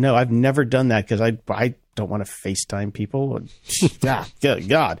don't know. I've never done that because I don't want to FaceTime people.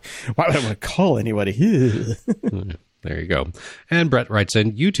 God, why would I want to call anybody? There you go. And Brett writes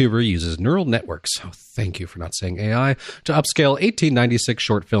in, YouTuber uses neural networks. Oh, thank you for not saying AI, to upscale 1896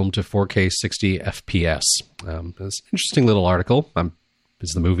 short film to 4K 60 FPS. It's an interesting little article.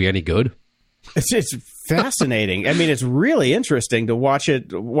 Is the movie any good? It's fascinating. I mean, it's really interesting to watch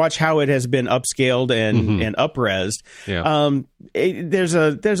how it has been upscaled and up-resed. Yeah. There's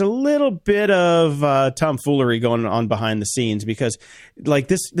a little bit of tomfoolery going on behind the scenes because, like,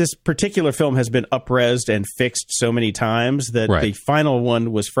 this particular film has been up-resed and fixed so many times that the final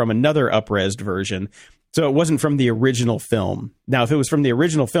one was from another up-resed version. So it wasn't from the original film. Now, if it was from the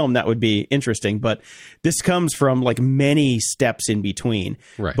original film, that would be interesting. But this comes from like many steps in between.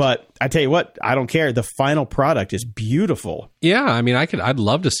 Right. But I tell you what, I don't care. The final product is beautiful. Yeah, I mean, I'd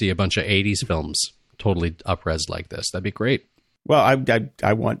love to see a bunch of 80s films totally up-res like this. That'd be great. Well,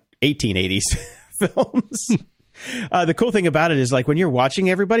 I want 1880s films. The cool thing about it is, like, when you're watching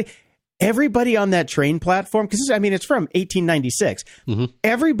everybody on that train platform, because it's from 1896. Mm-hmm.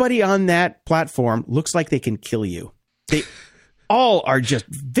 Everybody on that platform looks like they can kill you. They all are just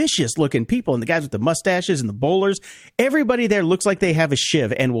vicious looking people. And the guys with the mustaches and the bowlers, everybody there looks like they have a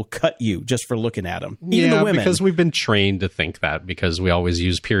shiv and will cut you just for looking at them. Even the women. Because we've been trained to think that, because we always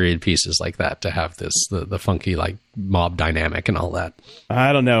use period pieces like that to have the funky, like, mob dynamic and all that.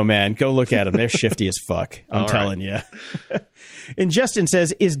 I don't know, man. Go look at them. They're shifty as fuck. I'm telling you. And Justin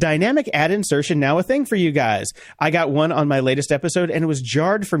says, is dynamic ad insertion now a thing for you guys? I got one on my latest episode, and it was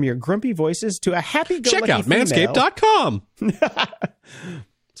jarred from your grumpy voices to a happy-go-lucky Check out manscaped.com.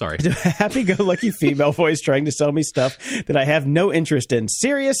 Sorry. Happy-go-lucky female voice trying to sell me stuff that I have no interest in.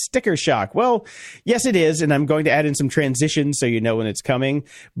 Serious sticker shock. Well, yes, it is, and I'm going to add in some transitions so you know when it's coming.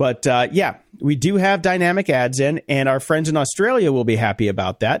 But yeah, we do have dynamic ads in, and our friends in Australia will be happy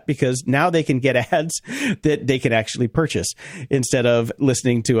about that because now they can get ads that they can actually purchase instead of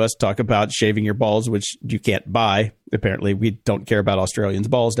listening to us talk about shaving your balls, which you can't buy. Apparently, we don't care about Australians'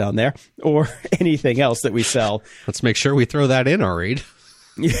 balls down there or anything else that we sell. Let's make sure we throw that in our read.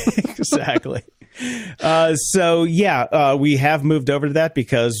 Exactly. So, yeah, we have moved over to that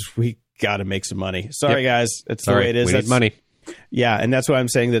because we got to make some money. Sorry, guys. That's the way it is. We need money. Yeah, and that's why I'm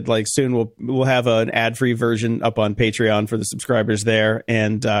saying that like soon we'll have an ad-free version up on Patreon for the subscribers there,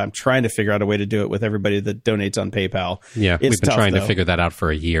 and I'm trying to figure out a way to do it with everybody that donates on PayPal. Yeah, we've been trying to figure that out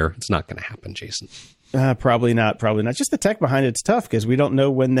for a year. It's not going to happen, Jason. Probably not. Just the tech behind it's tough because we don't know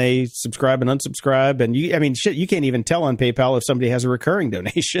when they subscribe and unsubscribe, and you can't even tell on PayPal if somebody has a recurring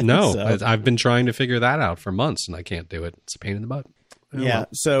donation. No, so. I've been trying to figure that out for months, and I can't do it. It's a pain in the butt. Yeah.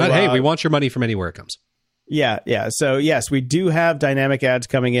 So, but hey, we want your money from anywhere it comes. Yeah. So yes, we do have dynamic ads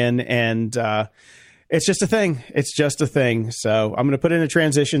coming in, and it's just a thing. It's just a thing. So I'm going to put in a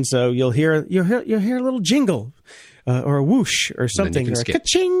transition, so you'll hear a little jingle or a whoosh or something or a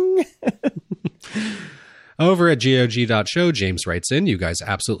ka-ching. Over at GOG.show, James writes in, you guys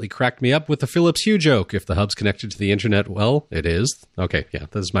absolutely cracked me up with the Philips Hue joke. If the hub's connected to the internet, well, it is. Okay, yeah,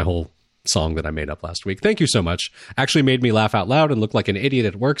 this is my whole song that I made up last week. Thank you so much. Actually made me laugh out loud and look like an idiot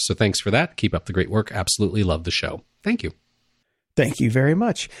at work, so thanks for that. Keep up the great work. Absolutely love the show. Thank you. Thank you very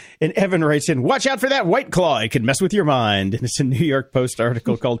much. And Evan writes in, watch out for that White Claw. It can mess with your mind. And it's a New York Post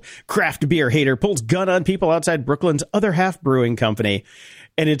article called Craft Beer Hater Pulls Gun on People Outside Brooklyn's Other Half Brewing Company.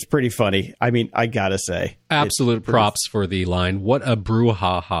 And it's pretty funny. I mean, I gotta say. Absolute props for the line, what a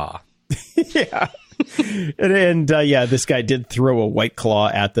Brew-Ha-Ha. Yeah. And this guy did throw a White Claw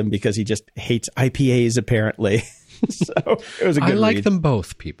at them because he just hates IPAs, apparently. So it was a good I like read. them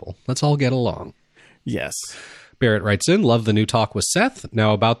both, people. Let's all get along. Yes. Barrett writes in, love the new talk with Seth.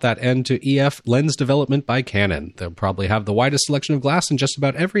 Now about that end to EF lens development by Canon. They'll probably have the widest selection of glass in just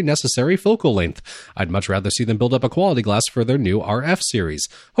about every necessary focal length. I'd much rather see them build up a quality glass for their new RF series.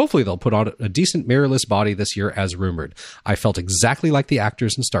 Hopefully they'll put on a decent mirrorless body this year as rumored. I felt exactly like the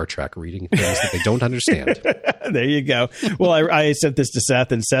actors in Star Trek reading things that they don't understand. There you go. Well, I sent this to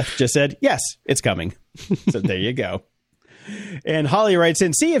Seth, and Seth just said, yes, it's coming. So there you go. And Holly writes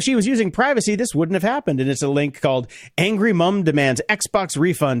in, see, if she was using privacy, this wouldn't have happened. And it's a link called Angry Mum Demands Xbox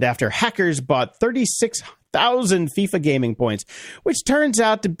Refund After Hackers Bought 36,000 FIFA gaming points, which turns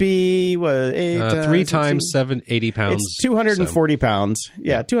out to be, 3 times 780 pounds. It's 240 pounds.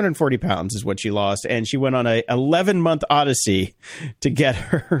 Yeah, 240 pounds is what she lost. And she went on a 11-month odyssey to get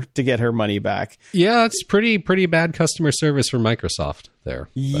her money back. Yeah, it's pretty bad customer service from Microsoft there.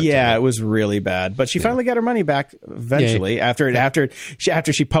 Yeah, it was really bad. But she finally got her money back eventually after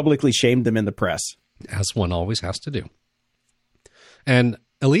she publicly shamed them in the press. As one always has to do. And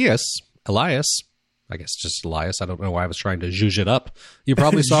Elias, I guess just Elias. I don't know why I was trying to zhuzh it up. You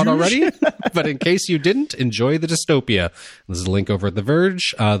probably saw it already, but in case you didn't, enjoy the dystopia. This is a link over at The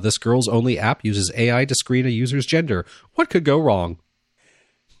Verge. This girls only app uses AI to screen a user's gender. What could go wrong?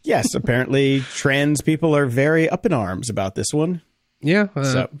 Yes, apparently trans people are very up in arms about this one. Yeah,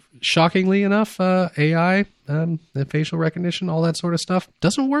 shockingly enough, AI, the facial recognition, all that sort of stuff,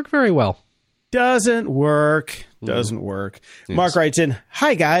 doesn't work very well. Doesn't work. Yes. Mark writes in,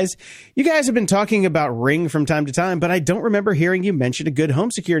 hi, guys. You guys have been talking about Ring from time to time, but I don't remember hearing you mention a good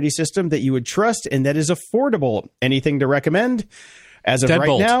home security system that you would trust and that is affordable. Anything to recommend? As of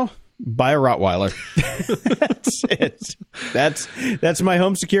right now, buy a Rottweiler. That's it. That's my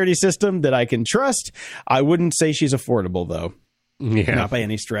home security system that I can trust. I wouldn't say she's affordable, though. Yeah. Not by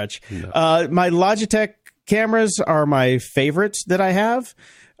any stretch. No. My Logitech cameras are my favorites that I have.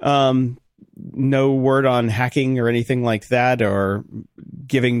 No word on hacking or anything like that, or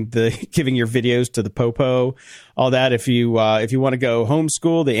giving your videos to the popo, all that. If you want to go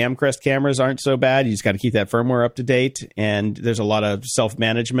homeschool, the Amcrest cameras aren't so bad. You just got to keep that firmware up to date, and there's a lot of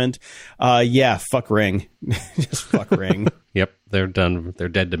self-management. Fuck Ring. Just fuck Ring. Yep, they're done. They're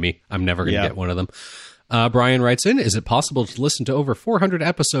dead to me. I'm never going to get one of them. Brian writes in, is it possible to listen to over 400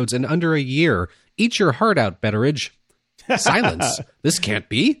 episodes in under a year? Eat your heart out, Betteridge. Silence. This can't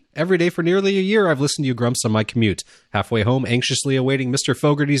be. Every day for nearly a year, I've listened to you grumps on my commute. Halfway home, anxiously awaiting Mr.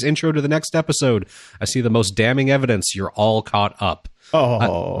 Fogarty's intro to the next episode. I see the most damning evidence. You're all caught up.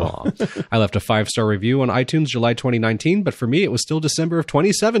 I left a 5-star review on iTunes July 2019, but for me, it was still December of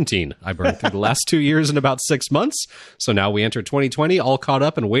 2017. I burned through the last 2 years in about 6 months. So now we enter 2020, all caught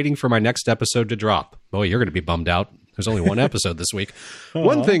up and waiting for my next episode to drop. Boy, you're going to be bummed out. There's only one episode this week.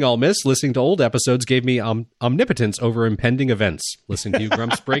 One thing I'll miss, listening to old episodes gave me omnipotence over impending events. Listening to you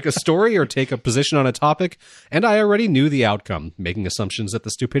grumps break a story or take a position on a topic, and I already knew the outcome, making assumptions at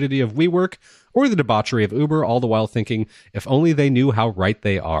the stupidity of WeWork or the debauchery of Uber, all the while thinking, if only they knew how right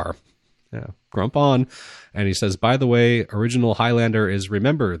they are. Yeah, grump on. And he says, by the way, original Highlander is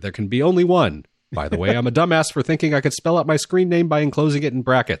remember, there can be only one. By the way, I'm a dumbass for thinking I could spell out my screen name by enclosing it in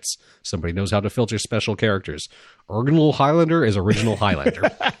brackets. Somebody knows how to filter special characters. Original Highlander is original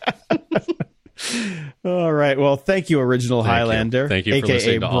Highlander. All right. Well, thank you, Original Highlander. Thank you for AKA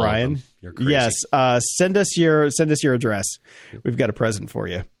listening to all of Brian. them. You're crazy. Yes. Send us your address. We've got a present for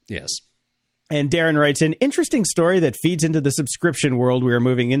you. Yes. And Darren writes, an interesting story that feeds into the subscription world we are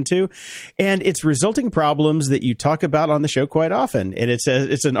moving into and its resulting problems that you talk about on the show quite often. And it says,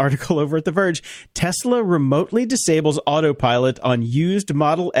 it's an article over at The Verge. Tesla remotely disables autopilot on used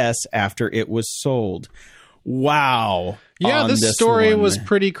Model S after it was sold. Wow. Yeah, this story was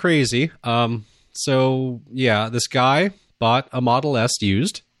pretty crazy. This guy bought a Model S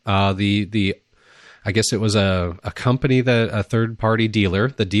used. I guess it was a company a third-party dealer.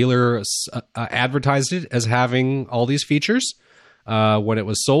 The dealer advertised it as having all these features. When it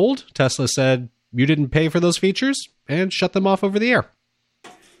was sold, Tesla said, you didn't pay for those features, and shut them off over the air.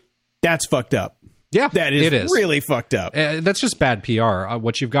 That's fucked up. Yeah, it is really fucked up. That's just bad PR.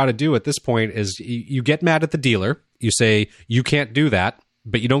 What you've got to do at this point is you get mad at the dealer. You say, you can't do that,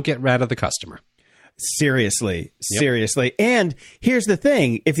 but you don't get mad at the customer. Seriously. And here's the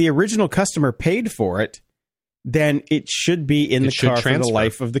thing. If the original customer paid for it, then it should be in the car for the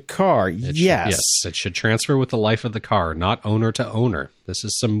life of the car. Yes, it should transfer with the life of the car, not owner to owner. This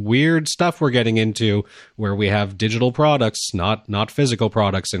is some weird stuff we're getting into where we have digital products, not physical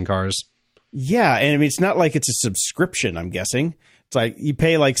products in cars. Yeah, and I mean, it's not like it's a subscription, I'm guessing. It's like you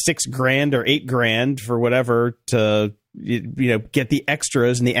pay like $6,000 or $8,000 for whatever to get the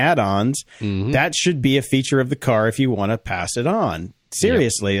extras and the add-ons. Mm-hmm. That should be a feature of the car if you want to pass it on.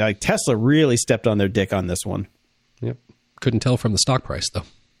 Seriously, like Tesla really stepped on their dick on this one. Yep. Couldn't tell from the stock price, though.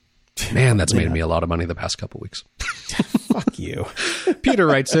 Man, that's made me a lot of money the past couple weeks. Fuck you. Peter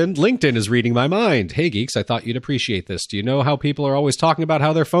writes in, LinkedIn is reading my mind. Hey, geeks, I thought you'd appreciate this. Do you know how people are always talking about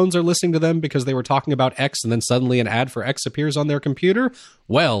how their phones are listening to them because they were talking about X and then suddenly an ad for X appears on their computer?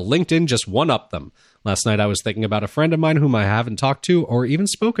 Well, LinkedIn just one-upped them. Last night I was thinking about a friend of mine whom I haven't talked to or even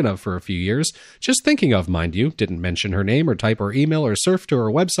spoken of for a few years. Just thinking of, mind you. Didn't mention her name or type her email or surf to her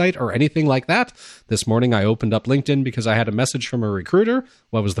website or anything like that. This morning I opened up LinkedIn because I had a message from a recruiter.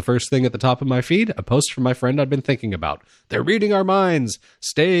 What was the first thing at the top of my feed? A post from my friend I'd been thinking about. They're reading our minds.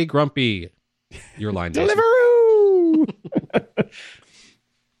 Stay grumpy. Your line, Jason. Deliveroo!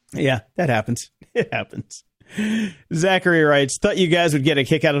 Yeah, that happens. It happens. Zachary writes, thought you guys would get a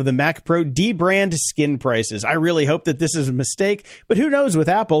kick out of the Mac Pro D-brand skin prices. I really hope that this is a mistake, but who knows with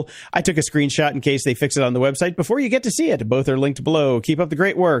Apple. I took a screenshot in case they fix it on the website before you get to see it. Both are linked below. Keep up the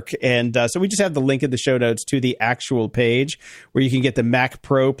great work. And so we just have the link in the show notes to the actual page where you can get the Mac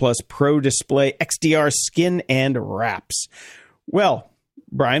Pro plus Pro Display XDR skin and wraps. Well,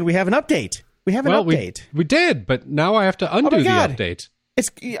 Brian, we have an update. We have an update. We did, but now I have to undo the update.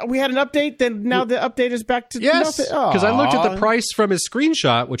 We had an update, then now the update is back to nothing. Because I looked at the price from his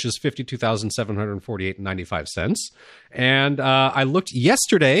screenshot, which is $52,748.95, and I looked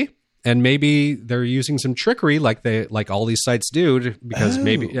yesterday, and maybe they're using some trickery, like all these sites do, because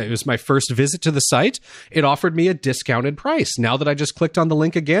maybe it was my first visit to the site. It offered me a discounted price. Now that I just clicked on the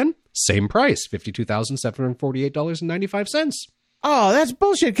link again, same price, $52,748.95. Oh, that's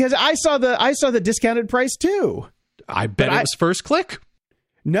bullshit! Because I saw the discounted price too. I bet it was first click.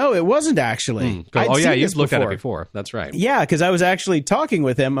 No, it wasn't actually. You've looked at it before. That's right. Yeah, because I was actually talking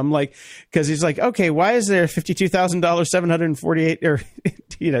with him. I'm like, because he's like, okay, why is there $52,748 or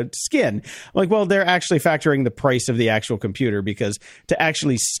skin? I'm like, well, they're actually factoring the price of the actual computer because to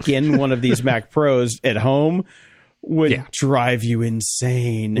actually skin one of these Mac Pros at home would drive you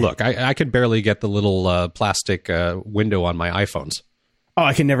insane. Look, I could barely get the little plastic window on my iPhones. Oh,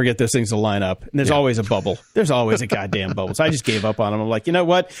 I can never get those things to line up. And there's always a bubble. There's always a goddamn bubble. So I just gave up on them. I'm like, you know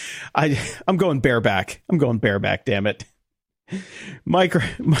what? I'm going bareback. Damn it. Mike,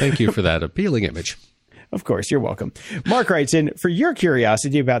 thank you for that appealing image. Of course, you're welcome. Mark writes in, for your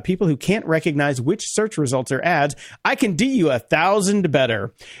curiosity about people who can't recognize which search results are ads, I can do you 1,000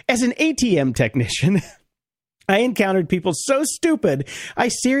 better. As an ATM technician, I encountered people so stupid, I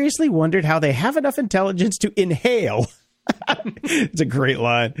seriously wondered how they have enough intelligence to inhale. It's a great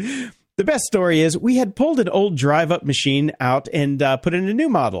line. The best story is we had pulled an old drive-up machine out and put in a new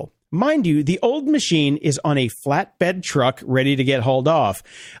model. Mind you, the old machine is on a flatbed truck ready to get hauled off.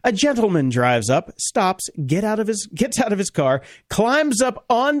 A gentleman drives up, stops, gets out of his car, climbs up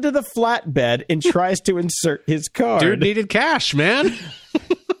onto the flatbed, and tries to insert his card. Dude needed cash, man.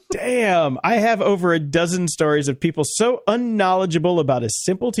 Damn, I have over a dozen stories of people so unknowledgeable about a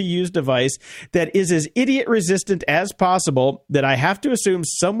simple-to-use device that is as idiot-resistant as possible that I have to assume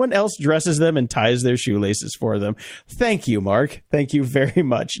someone else dresses them and ties their shoelaces for them. Thank you, Mark. Thank you very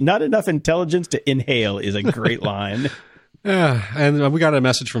much. Not enough intelligence to inhale is a great line. And we got a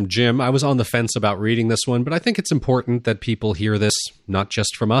message from Jim. I was on the fence about reading this one, but I think it's important that people hear this, not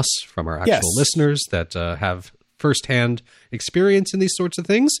just from us, from our actual listeners that have firsthand experience in these sorts of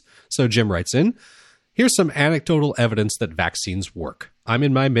things. So Jim writes in, here's some anecdotal evidence that vaccines work. I'm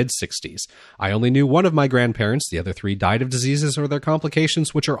in my mid-60s. I only knew one of my grandparents. The other three died of diseases or their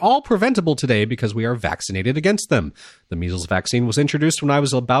complications, which are all preventable today because we are vaccinated against them. The measles vaccine was introduced when I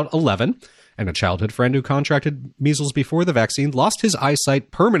was about 11, and a childhood friend who contracted measles before the vaccine lost his eyesight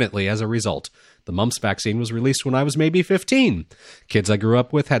permanently as a result. The mumps vaccine was released when I was maybe 15. Kids I grew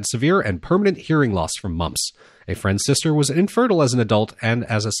up with had severe and permanent hearing loss from mumps. A friend's sister was infertile as an adult and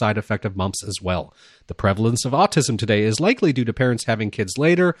as a side effect of mumps as well. The prevalence of autism today is likely due to parents having kids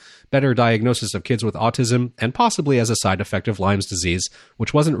later, better diagnosis of kids with autism, and possibly as a side effect of Lyme's disease,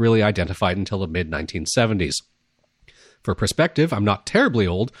 which wasn't really identified until the mid-1970s. For perspective, I'm not terribly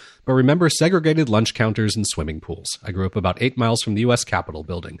old, but remember segregated lunch counters and swimming pools. I grew up about 8 miles from the U.S. Capitol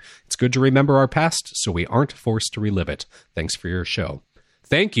building. It's good to remember our past so we aren't forced to relive it. Thanks for your show.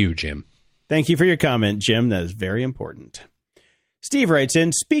 Thank you, Jim. Thank you for your comment, Jim. That is very important. Steve writes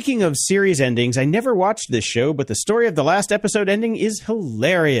in, speaking of series endings, I never watched this show, but the story of the last episode ending is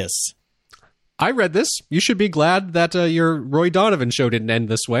hilarious. I read this. You should be glad that your Roy Donovan show didn't end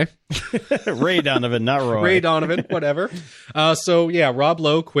this way. Ray Donovan, not Roy. Ray Donovan, whatever. Rob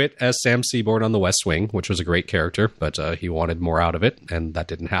Lowe quit as Sam Seaborn on The West Wing, which was a great character, but he wanted more out of it, and that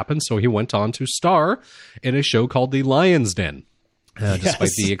didn't happen. So he went on to star in a show called The Lion's Den. Despite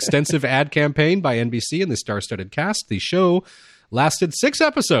the extensive ad campaign by NBC and the star-studded cast, the show lasted 6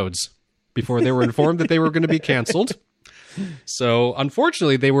 episodes before they were informed that they were going to be canceled. So,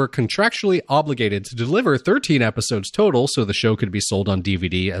 unfortunately, they were contractually obligated to deliver 13 episodes total so the show could be sold on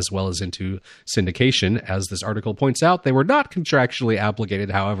DVD as well as into syndication. As this article points out, they were not contractually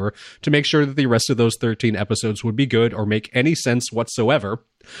obligated, however, to make sure that the rest of those 13 episodes would be good or make any sense whatsoever.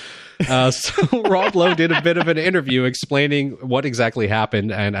 So Rob Lowe did a bit of an interview explaining what exactly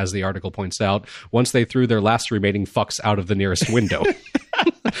happened, and as the article points out, once they threw their last remaining fucks out of the nearest window.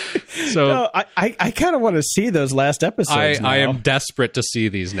 So no, I kind of want to see those last episodes. I am desperate to see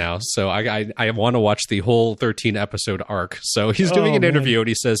these now. So I want to watch the whole 13 episode arc. So he's doing an interview and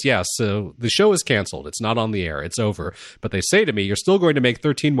he says, yes, so the show is canceled. It's not on the air. It's over. But they say to me, you're still going to make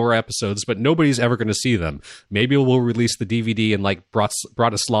 13 more episodes, but nobody's ever going to see them. Maybe we'll release the DVD in like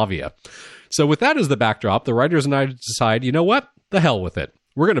Bratislava. So with that as the backdrop, the writers and I decide, you know what? The hell with it.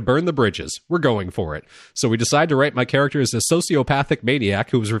 We're going to burn the bridges. We're going for it. So we decide to write my character as a sociopathic maniac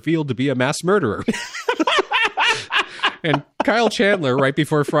who was revealed to be a mass murderer. And Kyle Chandler, right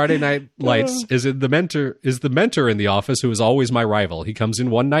before Friday Night Lights, is the mentor in the office who is always my rival. He comes in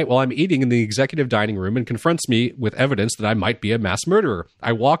one night while I'm eating in the executive dining room and confronts me with evidence that I might be a mass murderer.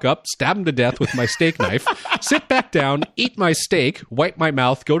 I walk up, stab him to death with my steak knife, sit back down, eat my steak, wipe my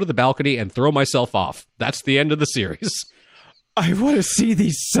mouth, go to the balcony, and throw myself off. That's the end of the series. I want to see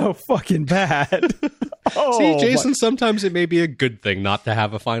these so fucking bad. See, Jason, sometimes it may be a good thing not to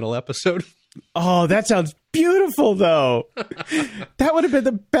have a final episode. Oh, that sounds beautiful, though. That would have been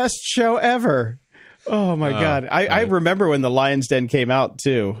the best show ever. Oh, my God. I remember when The Lion's Den came out,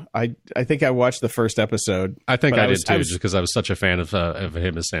 too. I think I watched the first episode. I think I did, too, just because I was such a fan of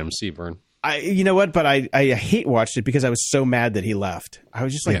him as Sam Seaborn. You know what? But I hate watched it because I was so mad that he left. I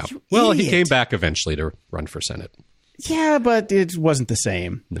was just like, well, he came back eventually to run for Senate. Yeah, but it wasn't the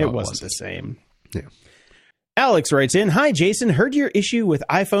same. No, it wasn't the same. Yeah. Alex writes in, hi, Jason, heard your issue with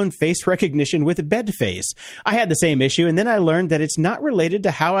iPhone face recognition with bed face. I had the same issue, and then I learned that it's not related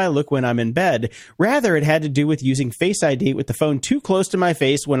to how I look when I'm in bed. Rather, it had to do with using Face ID with the phone too close to my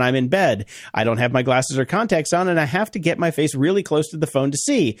face when I'm in bed. I don't have my glasses or contacts on, and I have to get my face really close to the phone to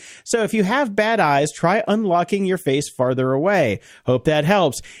see. So if you have bad eyes, try unlocking your face farther away. Hope that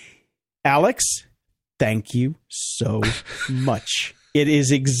helps. Alex, thank you so much. It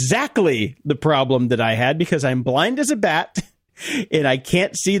is exactly the problem that I had because I'm blind as a bat and I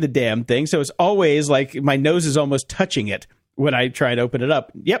can't see the damn thing. So it's always like my nose is almost touching it. when I try and open it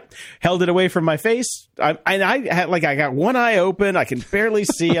up. Yep. Held it away from my face. I got one eye open. I can barely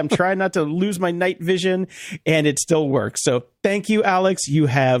see. I'm trying not to lose my night vision, and it still works. So thank you, Alex. You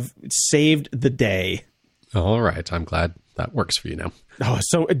have saved the day. All right. I'm glad that works for you now. Oh,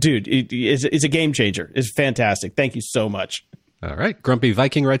 so dude, it's a game changer. It's fantastic. Thank you so much. All right. Grumpy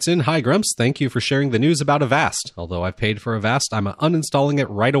Viking writes in, "Hi, Grumps. Thank you for sharing the news about Avast. Although I've paid for Avast, I'm uninstalling it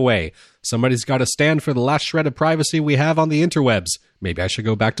right away. Somebody's got to stand for the last shred of privacy we have on the interwebs. Maybe I should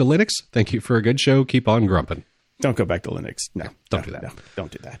go back to Linux. Thank you for a good show. Keep on grumping." Don't go back to Linux. No, don't do that. No,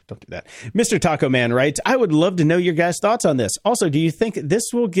 don't do that. Don't do that. Mr. Taco Man writes, "I would love to know your guys' thoughts on this. Also, do you think this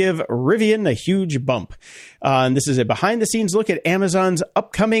will give Rivian a huge bump?" And this is a behind-the-scenes look at Amazon's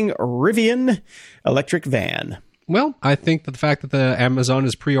upcoming Rivian electric van. Well, I think that the fact that the Amazon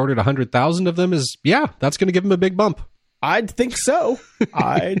has pre-ordered 100,000 of them is, that's going to give them a big bump. I'd think so.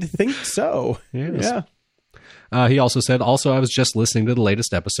 Yes. Yeah. He also said, I was just listening to the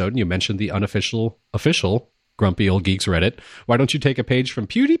latest episode, and you mentioned the official Grumpy Old Geeks Reddit. Why don't you take a page from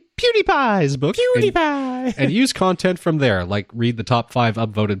PewDiePie's book and use content from there, like read the top 5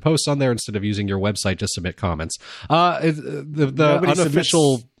 upvoted posts on there instead of using your website to submit comments. The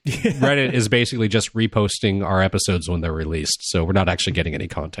unofficial Reddit is basically just reposting our episodes when they're released, so we're not actually getting any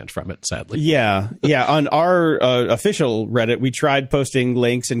content from it, sadly. Yeah. On our official Reddit, we tried posting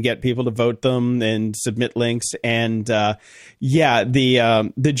links and get people to vote them and submit links, and the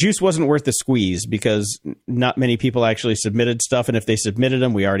juice wasn't worth the squeeze because not many people actually submitted stuff, and if they submitted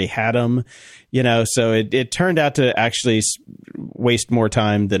them, we already had them, so it turned out to actually waste more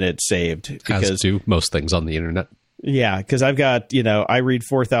time than it saved. As do most things on the internet. Yeah, because I've got, I read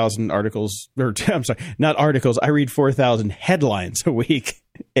 4,000 articles, or I'm sorry, not articles. I read 4,000 headlines a week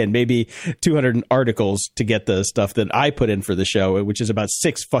and maybe 200 articles to get the stuff that I put in for the show, which is about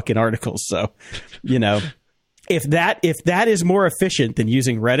 6 fucking articles. So, if that is more efficient than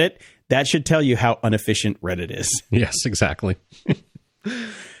using Reddit, that should tell you how inefficient Reddit is. Yes, exactly.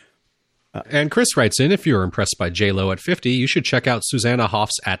 And Chris writes in, "If you're impressed by J-Lo at 50, you should check out Susanna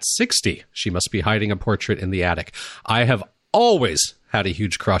Hoffs at 60. She must be hiding a portrait in the attic." I have always had a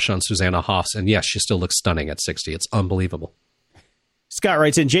huge crush on Susanna Hoffs, and yes, she still looks stunning at 60. It's unbelievable. Scott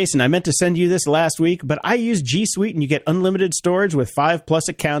writes in, "Jason, I meant to send you this last week, but I use G Suite and you get unlimited storage with 5+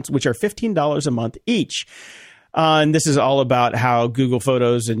 accounts, which are $15 a month each." And this is all about how Google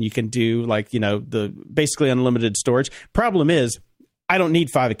Photos and you can do the basically unlimited storage. Problem is, I don't need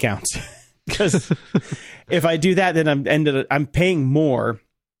 5 accounts. Because if I do that, then I'm paying more,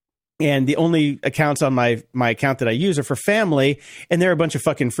 and the only accounts on my account that I use are for family, and they're a bunch of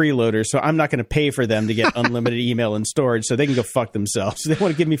fucking freeloaders, so I'm not going to pay for them to get unlimited email and storage, so they can go fuck themselves. They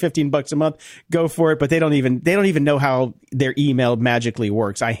want to give me $15 a month, go for it, but they don't even know how their email magically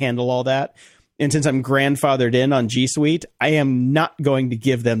works. I handle all that. And since I'm grandfathered in on G Suite, I am not going to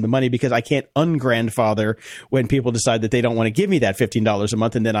give them the money because I can't ungrandfather when people decide that they don't want to give me that $15 a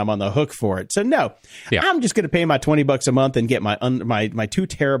month and then I'm on the hook for it. So no, I'm just going to pay my $20 a month and get my 2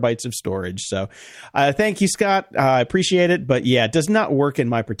 terabytes of storage. So thank you, Scott. I appreciate it. But yeah, it does not work in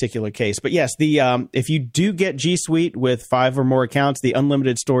my particular case. But yes, if you do get G Suite with 5 or more accounts, the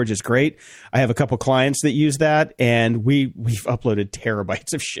unlimited storage is great. I have a couple clients that use that, and we've uploaded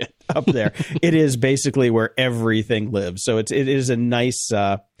terabytes of shit up there. It is basically where everything lives. So it is a nice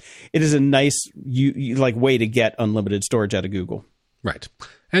way to get unlimited storage out of Google. Right.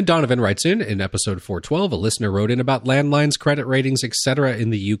 And Donovan writes in episode 412, a listener wrote in about landlines, credit ratings, etc. in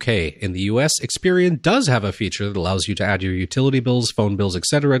the UK. In the US, Experian does have a feature that allows you to add your utility bills, phone bills,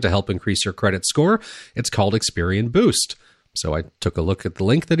 etc. to help increase your credit score. It's called Experian Boost. So I took a look at the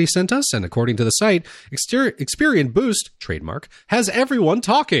link that he sent us, and according to the site, Experian Boost, trademark, has everyone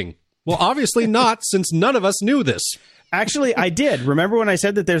talking. Well, obviously not, since none of us knew this. Actually, I did. Remember when I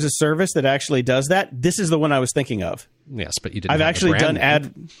said that there's a service that actually does that? This is the one I was thinking of. Yes, but you didn't.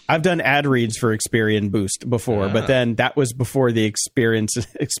 I've done ad reads for Experian Boost before, but then that was before the Experian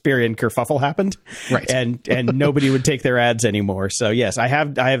kerfuffle happened, right? And nobody would take their ads anymore. So yes, I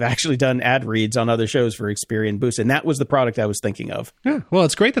have actually done ad reads on other shows for Experian Boost, and that was the product I was thinking of. Yeah, well,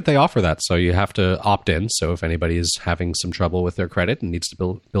 it's great that they offer that. So you have to opt in. So if anybody is having some trouble with their credit and needs to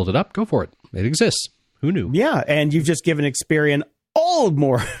build it up, go for it. It exists. Who knew? Yeah, and you've just given Experian all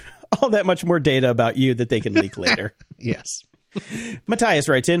that much more data about you that they can leak later. Yes. Matthias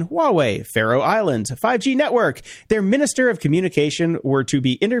writes in, Huawei, Faroe Islands, 5G network. Their Minister of Communication were to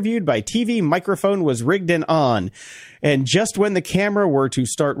be interviewed by TV. Microphone was rigged and on. And just when the camera were to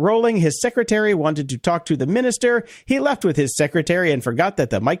start rolling, his secretary wanted to talk to the minister. He left with his secretary and forgot that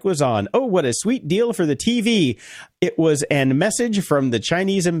the mic was on. Oh, what a sweet deal for the TV. It was a message from the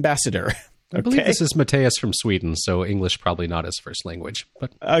Chinese ambassador. I believe this is Matthias from Sweden, so English probably not his first language.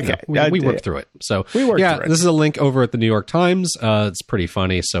 But okay, we worked through it. So this is a link over at the New York Times. It's pretty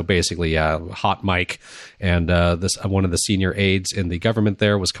funny. So basically, hot mic, and this one of the senior aides in the government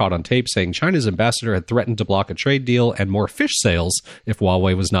there was caught on tape saying China's ambassador had threatened to block a trade deal and more fish sales if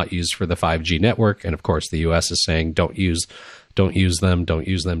Huawei was not used for the 5G network. And of course, the U.S. is saying don't use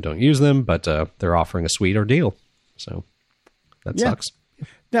them. But they're offering a sweeter deal. So that sucks.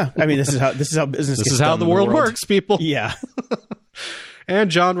 No, I mean, this is how business. This is how the world works, people. Yeah.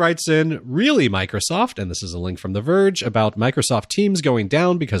 And John writes in, really Microsoft, and this is a link from The Verge about Microsoft Teams going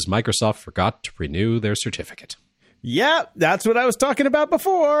down because Microsoft forgot to renew their certificate. Yeah, that's what I was talking about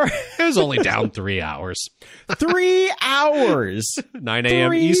before. It was only down 3 hours. 3 hours. 9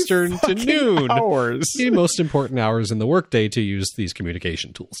 a.m. Eastern to noon. Hours. The most important hours in the workday to use these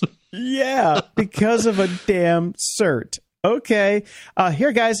communication tools. Yeah, because of a damn cert. Okay.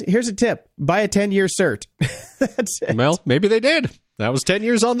 Here, guys, here's a tip. Buy a 10-year cert. That's it. Well, maybe they did. That was 10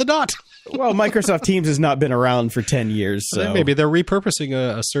 years on the dot. Well, Microsoft Teams has not been around for 10 years. So maybe they're repurposing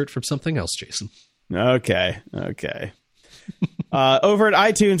a cert from something else, Jason. Okay. Over at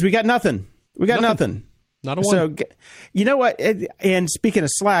iTunes, we got nothing. Nothing. Not a one. So, you know what? And speaking of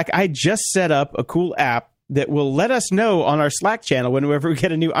Slack, I just set up a cool app that will let us know on our Slack channel whenever we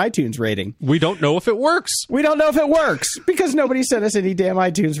get a new iTunes rating. We don't know if it works. We don't know if it works because nobody sent us any damn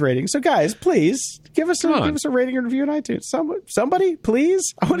iTunes rating. So, guys, please give us a rating and review on iTunes. Somebody,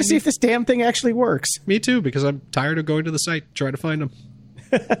 please. I want to see if this damn thing actually works. Me too, because I'm tired of going to the site to try to find them.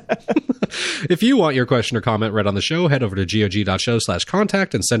 If you want your question or comment read on the show, head over to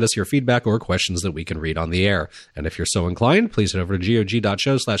gog.show/contact and send us your feedback or questions that we can read on the air. And if you're so inclined, please head over to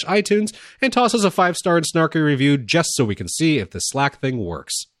gog.show/iTunes and toss us a 5-star and snarky review just so we can see if this Slack thing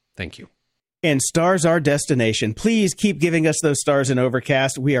works. Thank you. And stars our destination. Please keep giving us those stars in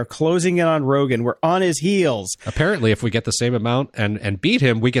Overcast. We are closing in on Rogan. We're on his heels. Apparently, if we get the same amount and beat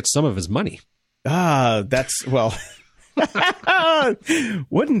him, we get some of his money. That's, well...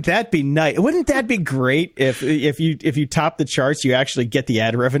 Wouldn't that be nice? Wouldn't that be great if you top the charts, you actually get the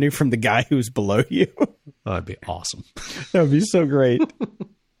ad revenue from the guy who's below you? That'd be awesome. That would be so great.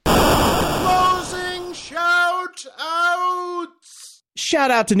 Closing shout outs.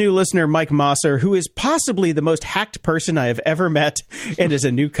 Shout out to new listener Mike Mosser, who is possibly the most hacked person I have ever met and is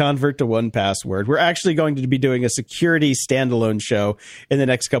a new convert to 1Password. We're actually going to be doing a security standalone show in the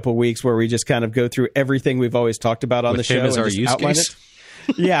next couple of weeks where we just kind of go through everything we've always talked about on the show. As our use case?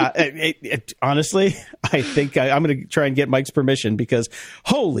 Yeah, honestly, I think I'm going to try and get Mike's permission because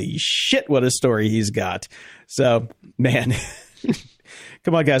holy shit, what a story he's got. So, man...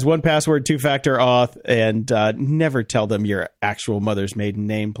 Come on, guys. 1Password, 2-factor auth, and never tell them your actual mother's maiden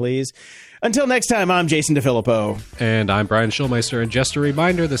name, please. Until next time, I'm Jason DeFilippo. And I'm Brian Schulmeister. And just a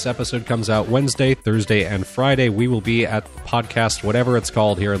reminder, this episode comes out Wednesday, Thursday, and Friday. We will be at podcast, whatever it's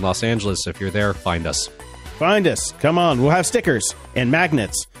called, here in Los Angeles. If you're there, find us. Find us. Come on. We'll have stickers and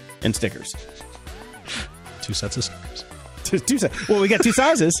magnets and stickers. 2 sets of stickers. Well, we got 2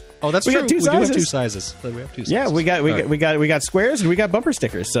 sizes. Oh, that's true. We do have 2 sizes. We have 2 sizes. Yeah, we got squares and we got bumper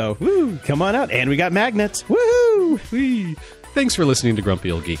stickers. So, woo, come on out. And we got magnets. Woohoo! Whee. Thanks for listening to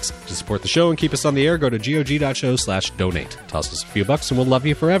Grumpy Old Geeks. To support the show and keep us on the air, go to gog.show/donate. Toss us a few bucks and we'll love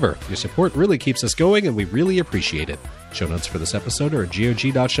you forever. Your support really keeps us going and we really appreciate it. Show notes for this episode are at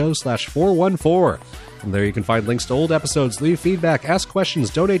gog.show/414. From there you can find links to old episodes, leave feedback, ask questions,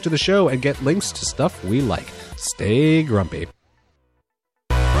 donate to the show, and get links to stuff we like. Stay grumpy.